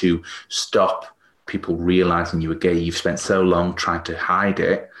created to stop people realizing you were gay. You've spent so long trying to hide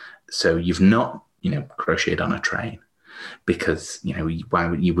it, so you've not crocheted on a train, because why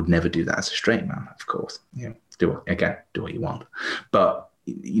would you never do that as a straight man? Of course, do what you want. But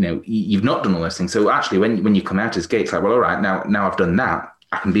you've not done all those things. So actually, when you come out as gay, it's like, well, all right, now I've done that,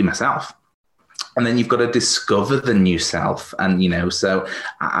 I can be myself. And then you've got to discover the new self. And, so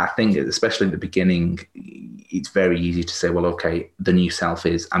I think especially at the beginning, it's very easy to say, well, okay, the new self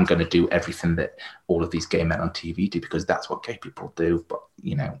is I'm going to do everything that all of these gay men on TV do because that's what gay people do. But,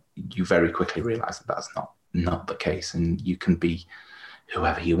 you very quickly realize that that's not the case, and you can be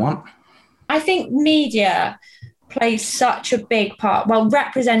whoever you want. I think media plays such a big part. Well,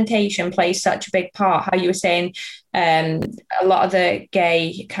 representation plays such a big part. How you were saying, a lot of the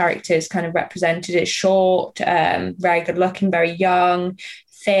gay characters kind of represented as short, very good looking, very young,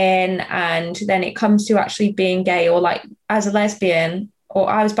 thin. And then it comes to actually being gay, or like as a lesbian, or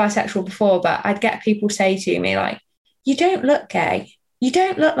I was bisexual before, but I'd get people say to me like, you don't look gay. You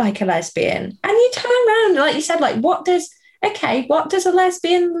don't look like a lesbian. And you turn around, like you said, like, what does a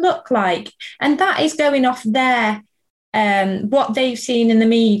lesbian look like? And that is going off their, what they've seen in the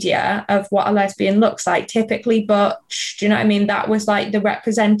media of what a lesbian looks like, typically butch. Do you know what I mean? That was like the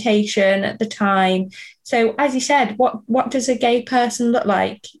representation at the time. So as you said, what does a gay person look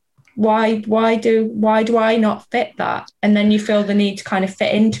like? Why do I not fit that? And then you feel the need to kind of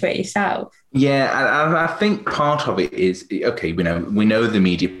fit into it yourself. Yeah, and I think part of it is, okay, we know the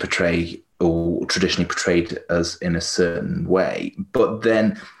media portray or traditionally portrayed us in a certain way. But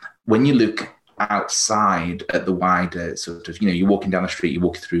then when you look outside at the wider sort of, you're walking down the street, you're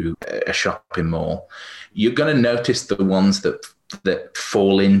walking through a shopping mall, you're going to notice the ones that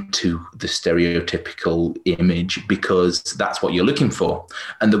fall into the stereotypical image because that's what you're looking for.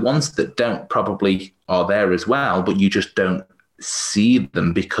 And the ones that don't probably are there as well, but you just don't see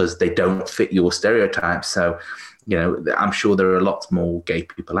them because they don't fit your stereotype. So, I'm sure there are lots more gay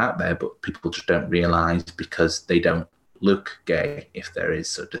people out there, but people just don't realize because they don't look gay, if there is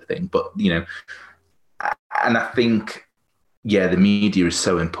such a thing. But, and I think, the media is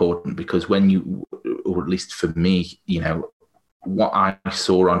so important because when or at least for me, what I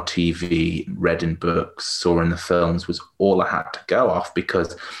saw on TV, read in books, saw in the films was all I had to go off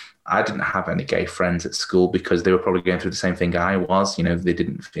because I didn't have any gay friends at school because they were probably going through the same thing I was. They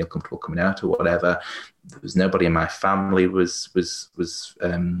didn't feel comfortable coming out or whatever. There was nobody in my family was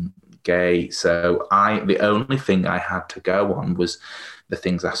gay. So the only thing I had to go on was the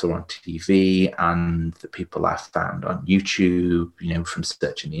things I saw on TV and the people I found on YouTube, from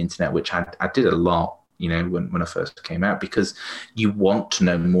searching the internet, which I did a lot, when I first came out, because you want to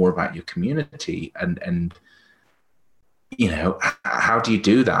know more about your community and how do you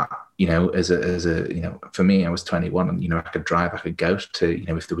do that? As a for me, I was 21 and, I could drive, I could go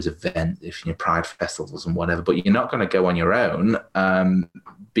to, if there was event, if, pride festivals and whatever, but you're not going to go on your own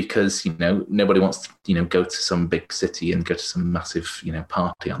because, nobody wants to, go to some big city and go to some massive,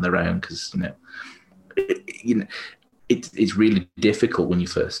 party on their own because, it's really difficult when you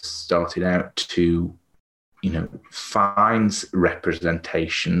first started out to, finds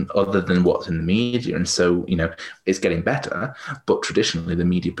representation other than what's in the media. And so, it's getting better, but traditionally the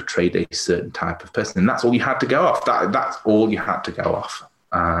media portrayed a certain type of person and that's all you had to go off. That's all you had to go off.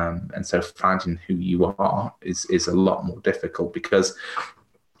 And so finding who you are is a lot more difficult because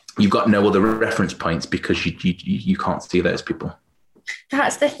you've got no other reference points because you can't see those people.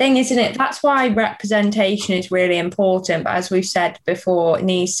 That's the thing, isn't it? That's why representation is really important. But as we've said before, it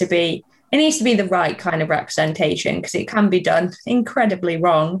needs to be the right kind of representation because it can be done incredibly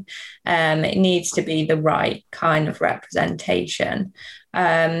wrong. It needs to be the right kind of representation.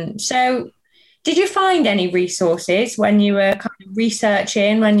 So did you find any resources when you were kind of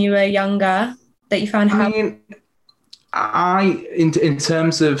researching when you were younger that you found helpful? In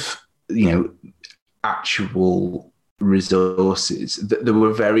terms of, actual resources, there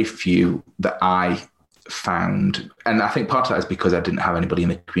were very few that I found, and I think part of that is because I didn't have anybody in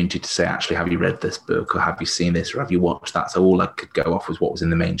the community to say, actually, have you read this book or have you seen this or have you watched that? So all I could go off was what was in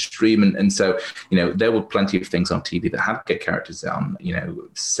the mainstream, and so there were plenty of things on TV that had gay characters on,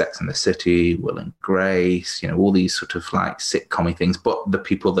 Sex and the City, Will and Grace, all these sort of like sitcom-y things, but the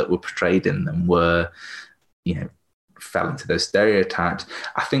people that were portrayed in them were, fell into those stereotypes.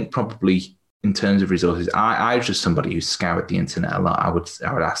 I think probably in terms of resources, I was just somebody who scoured the internet a lot. I would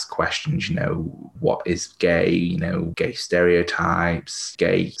ask questions, what is gay, gay stereotypes,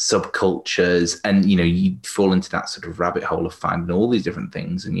 gay subcultures, and you fall into that sort of rabbit hole of finding all these different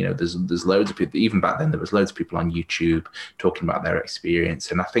things. And there's loads of people. Even back then, there was loads of people on YouTube talking about their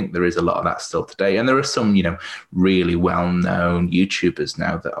experience, and I think there is a lot of that still today. And there are some, really well-known YouTubers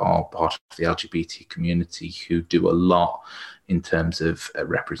now that are part of the LGBT community who do a lot in terms of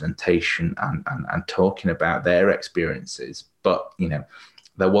representation and talking about their experiences. But,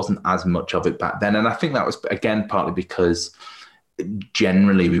 there wasn't as much of it back then. And I think that was, again, partly because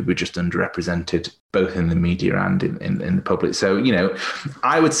generally we were just underrepresented both in the media and in the public. So, you know,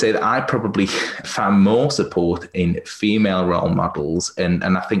 I would say that I probably found more support in female role models. And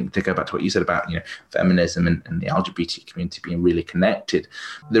I think to go back to what you said about, you know, feminism and the LGBT community being really connected,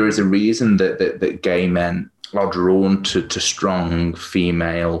 there is a reason that gay men are drawn to strong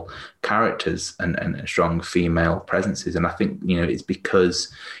female characters and strong female presences. And I think, you know, it's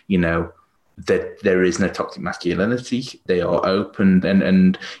because, you know, that there is no toxic masculinity. They are open,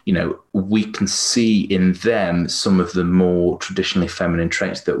 and you know, we can see in them some of the more traditionally feminine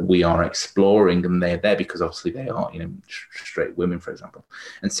traits that we are exploring, and they're there because obviously they are, you know, straight women, for example.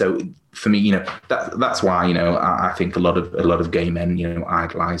 And so for me, you know, that's why, you know, I think a lot of gay men, you know,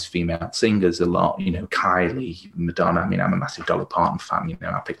 idolize female singers a lot. You know, Kylie, Madonna. I mean, I'm a massive Dolly Parton fan. You know,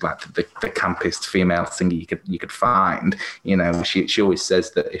 I picked like the campest female singer you could find. You know, she always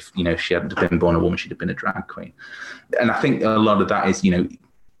says that if, you know, she hadn't been born a woman, she'd have been a drag queen. And I think a lot of that is, you know,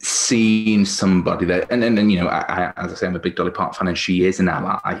 seeing somebody there, and you know, I as I say, I'm a big Dolly Parton fan, and she is an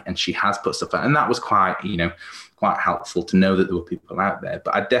ally, and she has put stuff out, and that was quite, you know, quite helpful to know that there were people out there.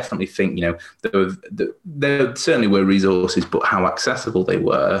 But I definitely think, you know, there certainly were resources, but how accessible they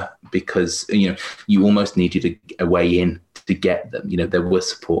were, because, you know, you almost needed a way in to get them. You know, there were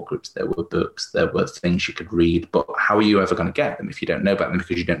support groups, there were books, there were things you could read, but how are you ever going to get them if you don't know about them,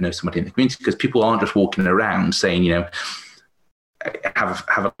 because you don't know somebody in the community? Because people aren't just walking around saying, you know, have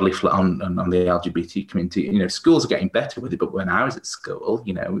a leaflet on the LGBT community. You know, schools are getting better with it, but when I was at school,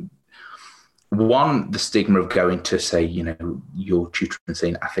 you know, the stigma of going to, say, you know, your tutor and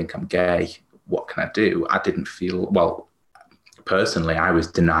saying, I think I'm gay, what can I do? I didn't feel, well, personally, I was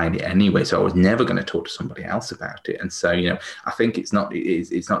denying it anyway, so I was never going to talk to somebody else about it. And so, you know, I think it's not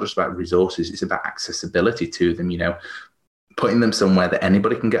just about resources, it's about accessibility to them, you know, putting them somewhere that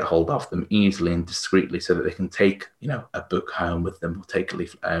anybody can get hold of them easily and discreetly, so that they can take, you know, a book home with them, or take a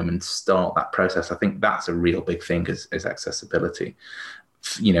leaflet home and start that process. I think that's a real big thing, is accessibility,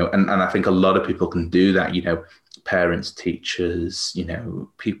 you know, and I think a lot of people can do that, you know, parents, teachers, you know,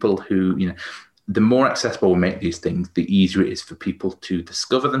 people who, you know, the more accessible we make these things, the easier it is for people to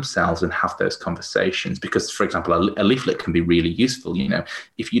discover themselves and have those conversations. Because, for example, a leaflet can be really useful. You know,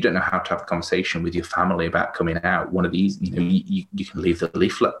 if you don't know how to have a conversation with your family about coming out, one of these, you know, you can leave the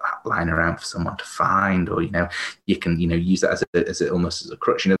leaflet lying around for someone to find, or, you know, you can, you know, use that as almost as a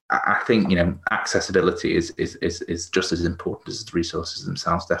crutch. You know, I think, you know, accessibility is just as important as the resources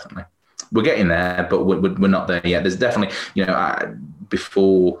themselves. Definitely, we're getting there, but we're not there yet. There's definitely, you know,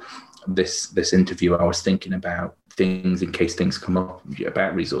 before this interview, I was thinking about things in case things come up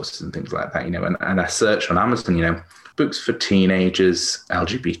about resources and things like that, you know, and I searched on Amazon, you know, books for teenagers,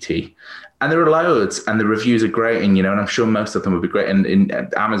 LGBT, and there are loads, and the reviews are great, and, you know, and I'm sure most of them would be great. And in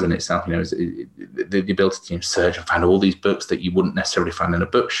Amazon itself, you know, the ability to, you know, search and find all these books that you wouldn't necessarily find in a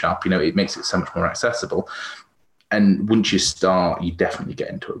bookshop, you know, it makes it so much more accessible. And once you start, you definitely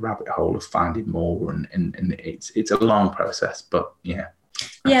get into a rabbit hole of finding more, and it's a long process, but yeah.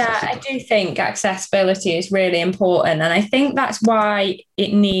 Yeah, I do think accessibility is really important. And I think that's why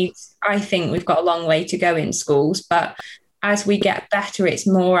I think we've got a long way to go in schools, but as we get better, it's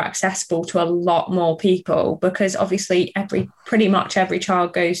more accessible to a lot more people, because obviously pretty much every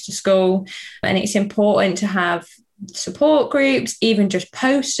child goes to school, and it's important to have support groups, even just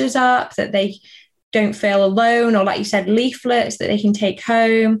posters up that they don't feel alone, or, like you said, leaflets that they can take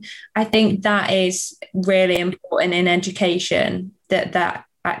home. I think that is really important in education, that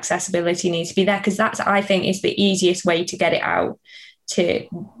accessibility needs to be there, because that's, I think, is the easiest way to get it out to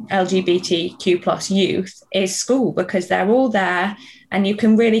LGBTQ plus youth is school, because they're all there, and you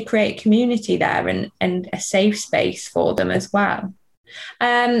can really create community there, and a safe space for them as well.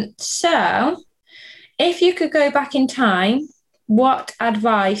 So if you could go back in time, what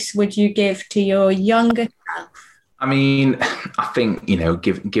advice would you give to your younger self? I mean, I think, you know,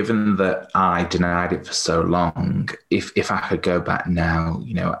 given that I denied it for so long, if I could go back now,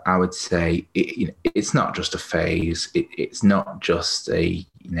 you know, I would say it's not just a phase. It's not just a, you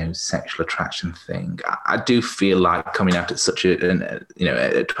know, sexual attraction thing. I do feel like coming out at such you know,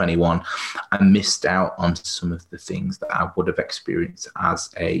 at 21, I missed out on some of the things that I would have experienced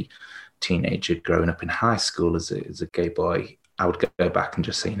as a teenager growing up in high school as a gay boy. I would go back and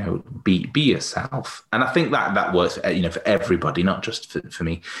just say, you know, be yourself. And I think that works, you know, for everybody, not just for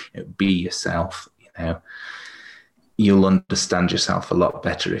me. You know, be yourself. You know, you'll understand yourself a lot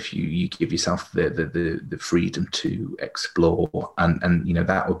better if you give yourself the freedom to explore. And you know,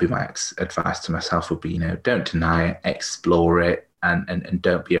 that would be my advice to myself, would be, you know, don't deny it, explore it, and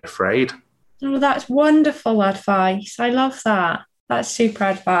don't be afraid. Oh, that's wonderful advice. I love that. That's super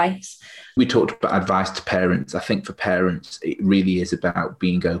advice. We talked about advice to parents. I think for parents, it really is about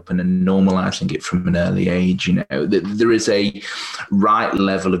being open and normalizing it from an early age. You know, there is a right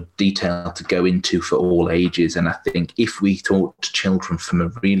level of detail to go into for all ages. And I think if we talk to children from a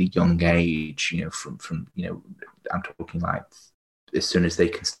really young age, you know, from you know, I'm talking like as soon as they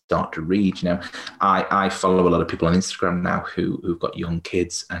can start to read, you know, I follow a lot of people on Instagram now who've got young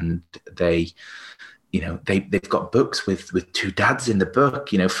kids, and they've got books with two dads in the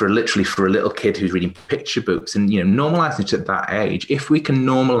book, you know, for a little kid who's reading picture books. And, you know, normalizing it at that age, if we can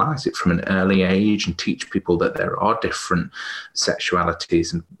normalize it from an early age and teach people that there are different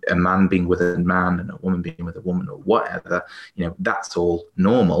sexualities, and a man being with a man and a woman being with a woman or whatever, you know, that's all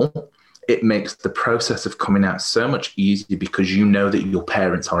normal. It makes the process of coming out so much easier, because you know that your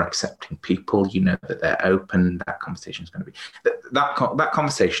parents are accepting people, you know that they're open. That conversation is going to be that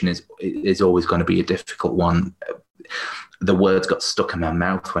conversation is always going to be a difficult one. The words got stuck in my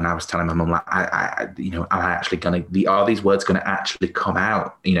mouth when I was telling my mum, like, are these words going to actually come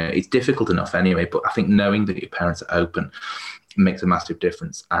out? You know, it's difficult enough anyway, but I think knowing that your parents are open makes a massive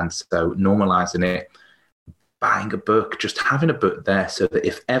difference. And so normalizing it, buying a book, just having a book there, so that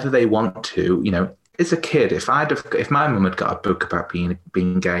if ever they want to, you know, as a kid, if my mum had got a book about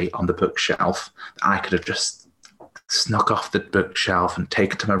being gay on the bookshelf, I could have just snuck off the bookshelf and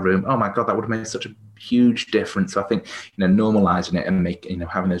taken to my room. Oh my God, that would have made such a huge difference. So I think, you know, normalizing it and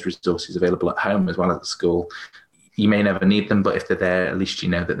having those resources available at home as well as at school. You may never need them, but if they're there, at least you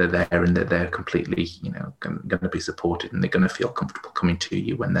know that they're there, and that they're completely, you know, going to be supported, and they're going to feel comfortable coming to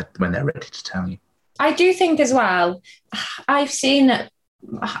you when they're ready to tell you. I do think as well, I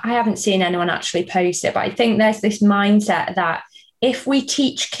haven't seen anyone actually post it, but I think there's this mindset that if we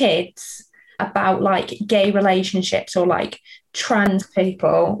teach kids about like gay relationships or like trans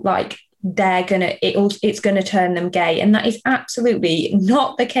people, like it's gonna turn them gay, and that is absolutely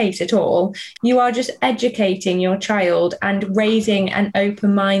not the case at all. You are just educating your child and raising an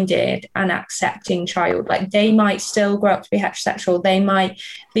open-minded and accepting child. Like, they might still grow up to be heterosexual, they might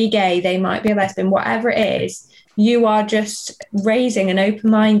be gay, they might be a lesbian, whatever it is. You are just raising an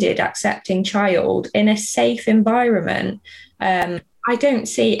open-minded, accepting child in a safe environment. I don't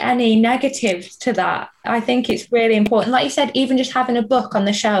see any negatives to that. I think it's really important. Like you said, even just having a book on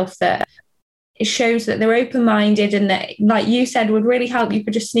the shelf that it shows that they're open-minded, and that, like you said, would really help. You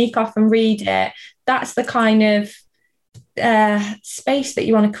could just sneak off and read it. That's the kind of space that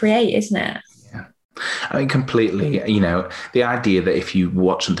you want to create, isn't it? I mean, completely. You know, the idea that if you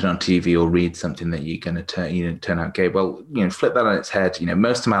watch something on TV or read something that you're going to turn out gay, well, you know, flip that on its head. You know,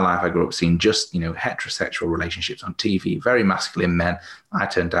 most of my life I grew up seeing just, you know, heterosexual relationships on TV, very masculine men. I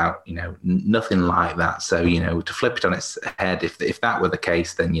turned out, you know, nothing like that. So, you know, to flip it on its head, if that were the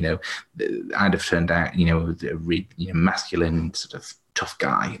case, then, you know, I'd have turned out, you know, a really, you know, masculine sort of tough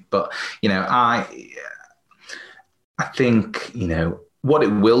guy. But, you know, I think, you know, what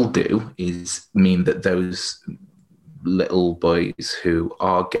it will do is mean that those little boys who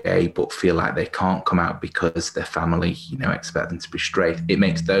are gay but feel like they can't come out because their family, you know, expect them to be straight, it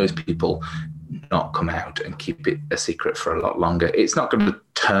makes those people not come out and keep it a secret for a lot longer. It's not going to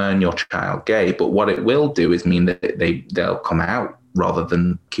turn your child gay, but what it will do is mean that they'll come out rather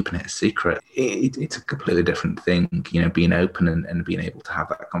than keeping it a secret. It's a completely different thing, you know, being open and being able to have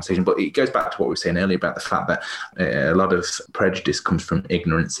that conversation. But it goes back to what we were saying earlier about the fact that a lot of prejudice comes from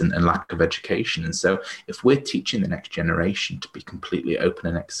ignorance and lack of education. And so if we're teaching the next generation to be completely open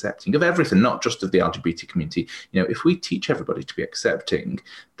and accepting of everything, not just of the LGBT community, you know, if we teach everybody to be accepting,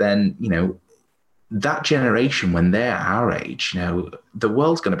 then, you know, that generation, when they're our age, you know, the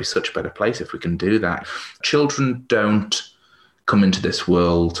world's going to be such a better place if we can do that. Children don't come into this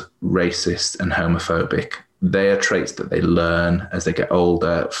world racist and homophobic. They are traits that they learn as they get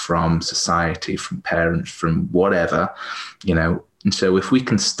older from society, from parents, from whatever, you know. And so if we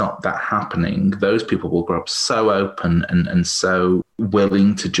can stop that happening, those people will grow up so open and so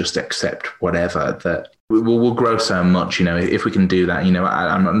willing to just accept whatever, that we'll grow so much, you know, if we can do that. You know,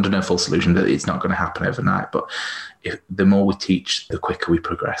 I'm under no false illusion that it's not going to happen overnight, but the more we teach, the quicker we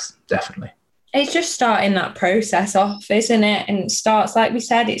progress, definitely. It's just starting that process off, isn't it? And it starts, like we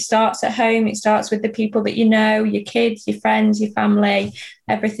said, it starts at home. It starts with the people that you know, your kids, your friends, your family,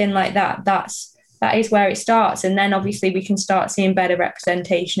 everything like that. That is where it starts. And then obviously we can start seeing better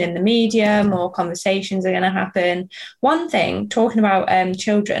representation in the media, more conversations are going to happen. One thing, talking about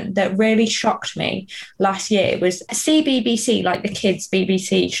children, that really shocked me last year was CBBC, like the kids'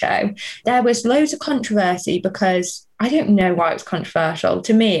 BBC show. There was loads of controversy because I don't know why it was controversial.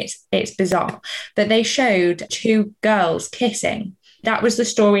 To me, it's bizarre. But they showed two girls kissing. That was the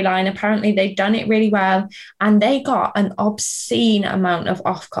storyline. Apparently they'd done it really well, and they got an obscene amount of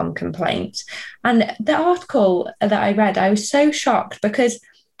Ofcom complaints. And the article that I read, I was so shocked, because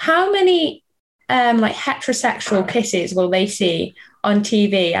how many like heterosexual kisses will they see on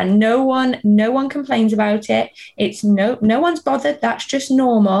TV, and no one complains about it? It's no one's bothered. That's just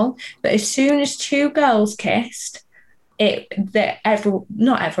normal. But as soon as two girls kissed,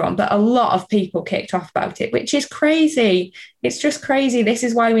 not everyone, but a lot of people kicked off about it, which is crazy. It's just crazy. This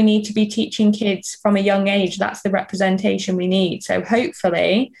is why we need to be teaching kids from a young age. That's the representation we need. So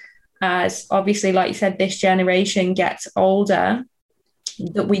hopefully, as obviously, like you said, this generation gets older,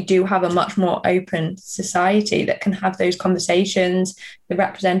 that we do have a much more open society that can have those conversations, the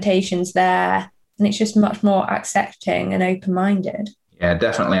representations there, and it's just much more accepting and open-minded. Yeah,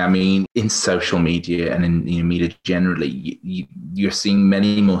 definitely. I mean, in social media and in media generally, you're seeing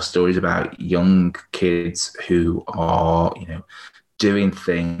many more stories about young kids who are, doing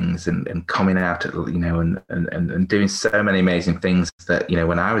things and coming out, and doing so many amazing things that,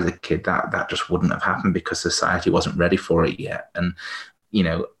 when I was a kid, that just wouldn't have happened because society wasn't ready for it yet. And,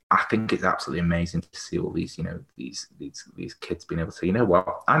 I think it's absolutely amazing to see all these, these kids being able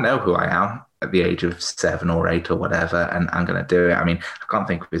to, I know who I am at the age of 7 or 8 or whatever, and I'm going to do it. I mean, I can't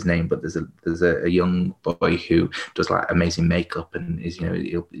think of his name, but there's a young boy who does like amazing makeup and is,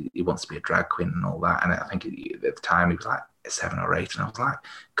 he wants to be a drag queen and all that. And I think at the time he was like 7 or 8, and I was like,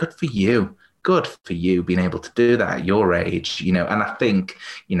 good for you. Good for you being able to do that at your age, and I think,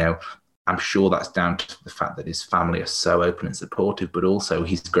 I'm sure that's down to the fact that his family are so open and supportive, but also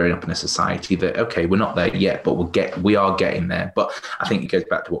he's growing up in a society that, okay, we're not there yet, but we are getting there. But I think it goes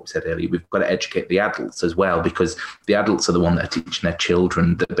back to what we said earlier. We've got to educate the adults as well, because the adults are the one that are teaching their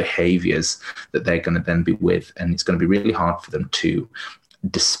children the behaviors that they're going to then be with. And it's going to be really hard for them to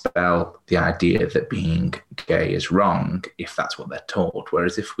dispel the idea that being gay is wrong if that's what they're taught.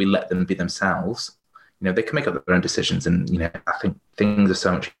 Whereas if we let them be themselves, they can make up their own decisions. And, I think things are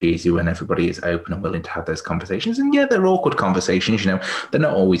so much easier when everybody is open and willing to have those conversations. And yeah, they're awkward conversations, they're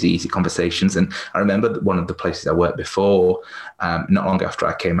not always easy conversations. And I remember one of the places I worked before, not long after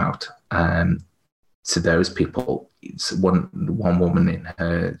I came out, to those people, one woman in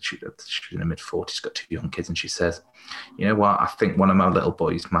her, she's in her mid-40s, got 2 young kids, and she says, you know what, I think one of my little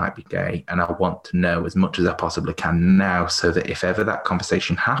boys might be gay, and I want to know as much as I possibly can now, so that if ever that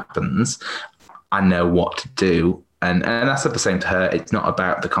conversation happens, I know what to do. And I said the same to her. It's not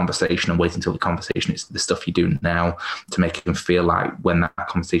about the conversation and waiting until the conversation. It's the stuff you do now to make him feel like when that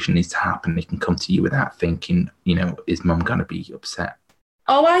conversation needs to happen, he can come to you without thinking, is mum going to be upset?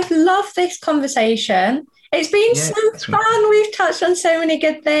 Oh, I love this conversation. It's been so fun. We've touched on so many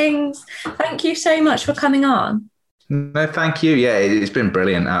good things. Thank you so much for coming on. No, thank you. Yeah, it's been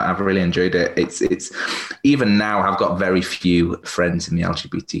brilliant. I've really enjoyed it. It's even now I've got very few friends in the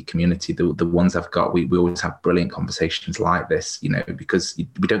LGBT community. The ones I've got, we always have brilliant conversations like this, because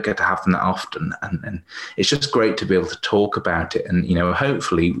we don't get to have them that often. And it's just great to be able to talk about it. And,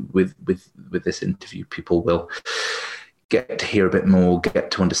 hopefully with this interview, people will get to hear a bit more, get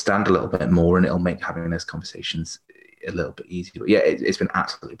to understand a little bit more, and it'll make having those conversations a little bit easier. But yeah, it's been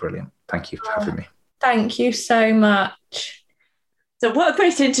absolutely brilliant. Thank you for having me. Thank you so much. So what a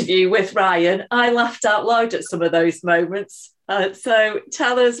great interview with Ryan. I laughed out loud at some of those moments. So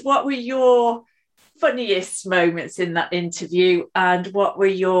tell us, what were your funniest moments in that interview, and what were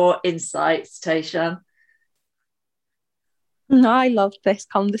your insights, Tayshan? I loved this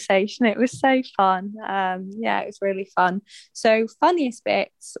conversation. It was so fun. It was really fun. So funniest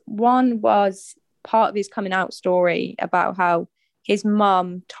bits, one was part of his coming out story about how his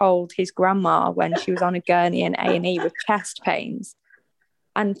mum told his grandma when she was on a gurney in A&E with chest pains,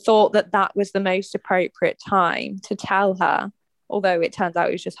 and thought that was the most appropriate time to tell her, although it turns out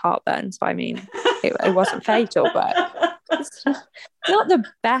it was just heartburn. So, I mean, it wasn't fatal, but it's not the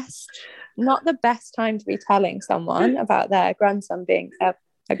best time to be telling someone about their grandson being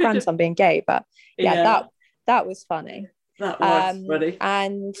gay. But that was funny. That was funny.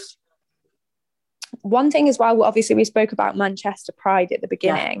 And one thing as well, obviously we spoke about Manchester Pride at the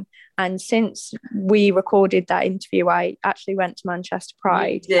beginning, and since we recorded that interview, I actually went to Manchester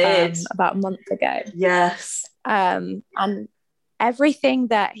Pride about a month ago. Yes. And everything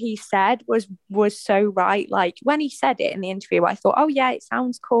that he said was so right. Like when he said it in the interview, I thought, oh yeah, it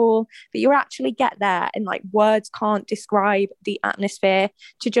sounds cool, but you actually get there and like words can't describe the atmosphere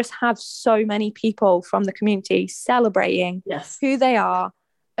to just have so many people from the community celebrating who they are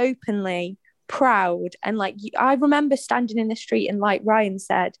openly, proud. And like I remember standing in the street and, like Ryan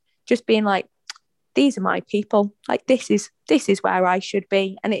said, just being like, these are my people, like this is where I should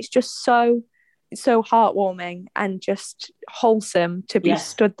be. And it's just so so heartwarming and just wholesome to be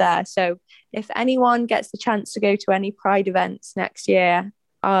stood there. So if anyone gets the chance to go to any Pride events next year,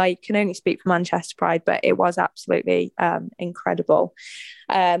 I can only speak for Manchester Pride, but it was absolutely incredible.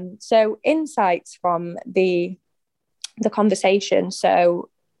 So insights from the conversation. So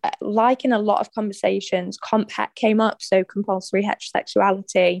like in a lot of conversations, comp het came up, so compulsory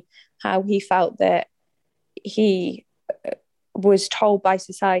heterosexuality, how he felt that he was told by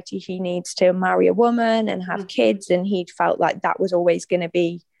society he needs to marry a woman and have kids, and he felt like that was always going to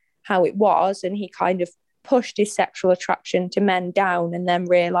be how it was, and he kind of pushed his sexual attraction to men down, and then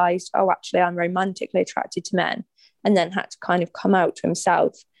realized, oh, actually I'm romantically attracted to men, and then had to kind of come out to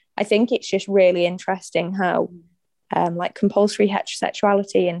himself. I think it's just really interesting how like compulsory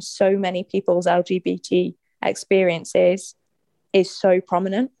heterosexuality in so many people's LGBT experiences is so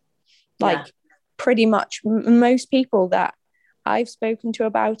prominent. Like pretty much most people that I've spoken to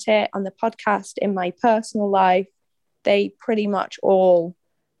about it on the podcast, in my personal life, they pretty much all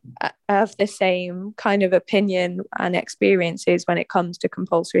have the same kind of opinion and experiences when it comes to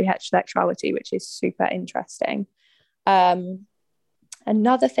compulsory heterosexuality, which is super interesting.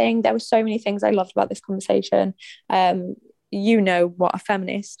 Another thing, there were so many things I loved about this conversation. You know what a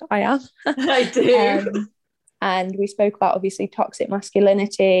feminist I am. I do. And we spoke about obviously toxic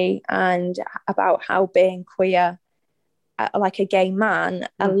masculinity and about how being queer, like a gay man,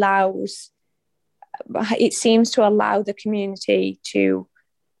 it seems to allow the community to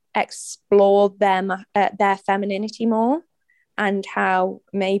explore their femininity more, and how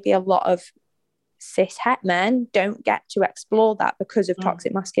maybe a lot of cis het men don't get to explore that because of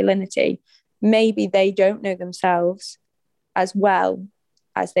toxic masculinity. Maybe they don't know themselves as well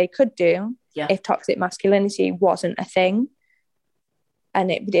as they could do if toxic masculinity wasn't a thing,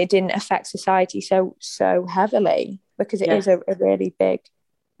 and it didn't affect society so heavily, because it is a really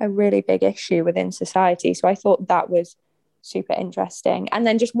big issue within society. So I thought that was super interesting. And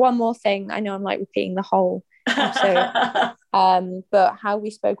then just one more thing, I know I'm like repeating the whole episode, but how we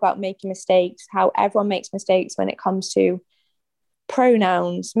spoke about making mistakes, how everyone makes mistakes when it comes to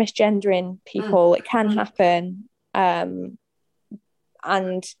pronouns, misgendering people. It can happen, and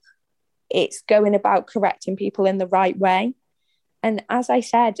it's going about correcting people in the right way. And as I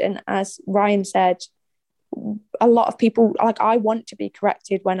said, and as Ryan said, a lot of people, like, I want to be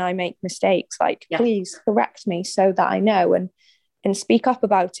corrected when I make mistakes. Like, please correct me so that I know, and speak up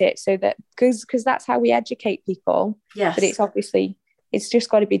about it, so that, because that's how we educate people. But it's just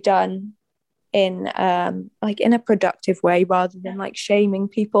got to be done in in a productive way, rather than like shaming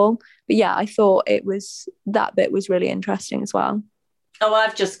people. But I thought that bit was really interesting as well. Oh,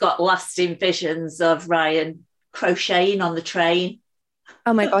 I've just got lasting visions of Ryan crocheting on the train.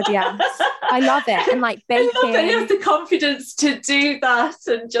 Oh my God, yes. I love it. And like baking. I love that he has the confidence to do that,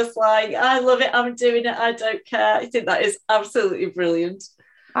 and just like, I love it, I'm doing it, I don't care. I think that is absolutely brilliant.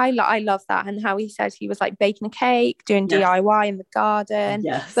 I love that, and how he says he was like baking a cake, doing DIY in the garden.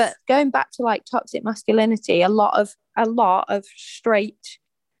 But going back to like toxic masculinity, a lot of straight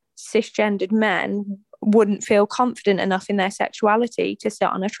cisgendered men wouldn't feel confident enough in their sexuality to sit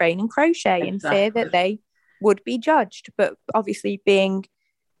on a train and crochet in fear that they would be judged. But obviously being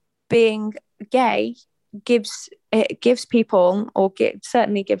gay gives people, or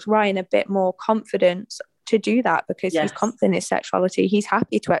certainly gives Ryan a bit more confidence to do that, because he's confident in his sexuality. He's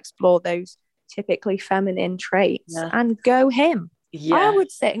happy to explore those typically feminine traits, and go him. I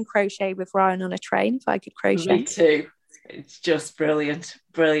would sit and crochet with Ryan on a train if I could crochet. Me too. It's just brilliant.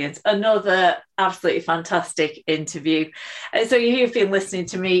 Another absolutely fantastic interview. So you've been listening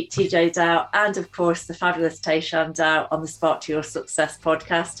to me, TJ Dow, and of course the fabulous Tayshan Dow on the Spark to Your Success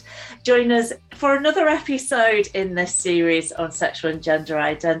podcast. Join us for another episode in this series on sexual and gender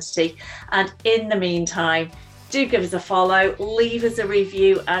identity. And in the meantime, do give us a follow, leave us a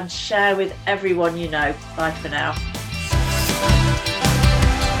review, and share with everyone you know. Bye for now.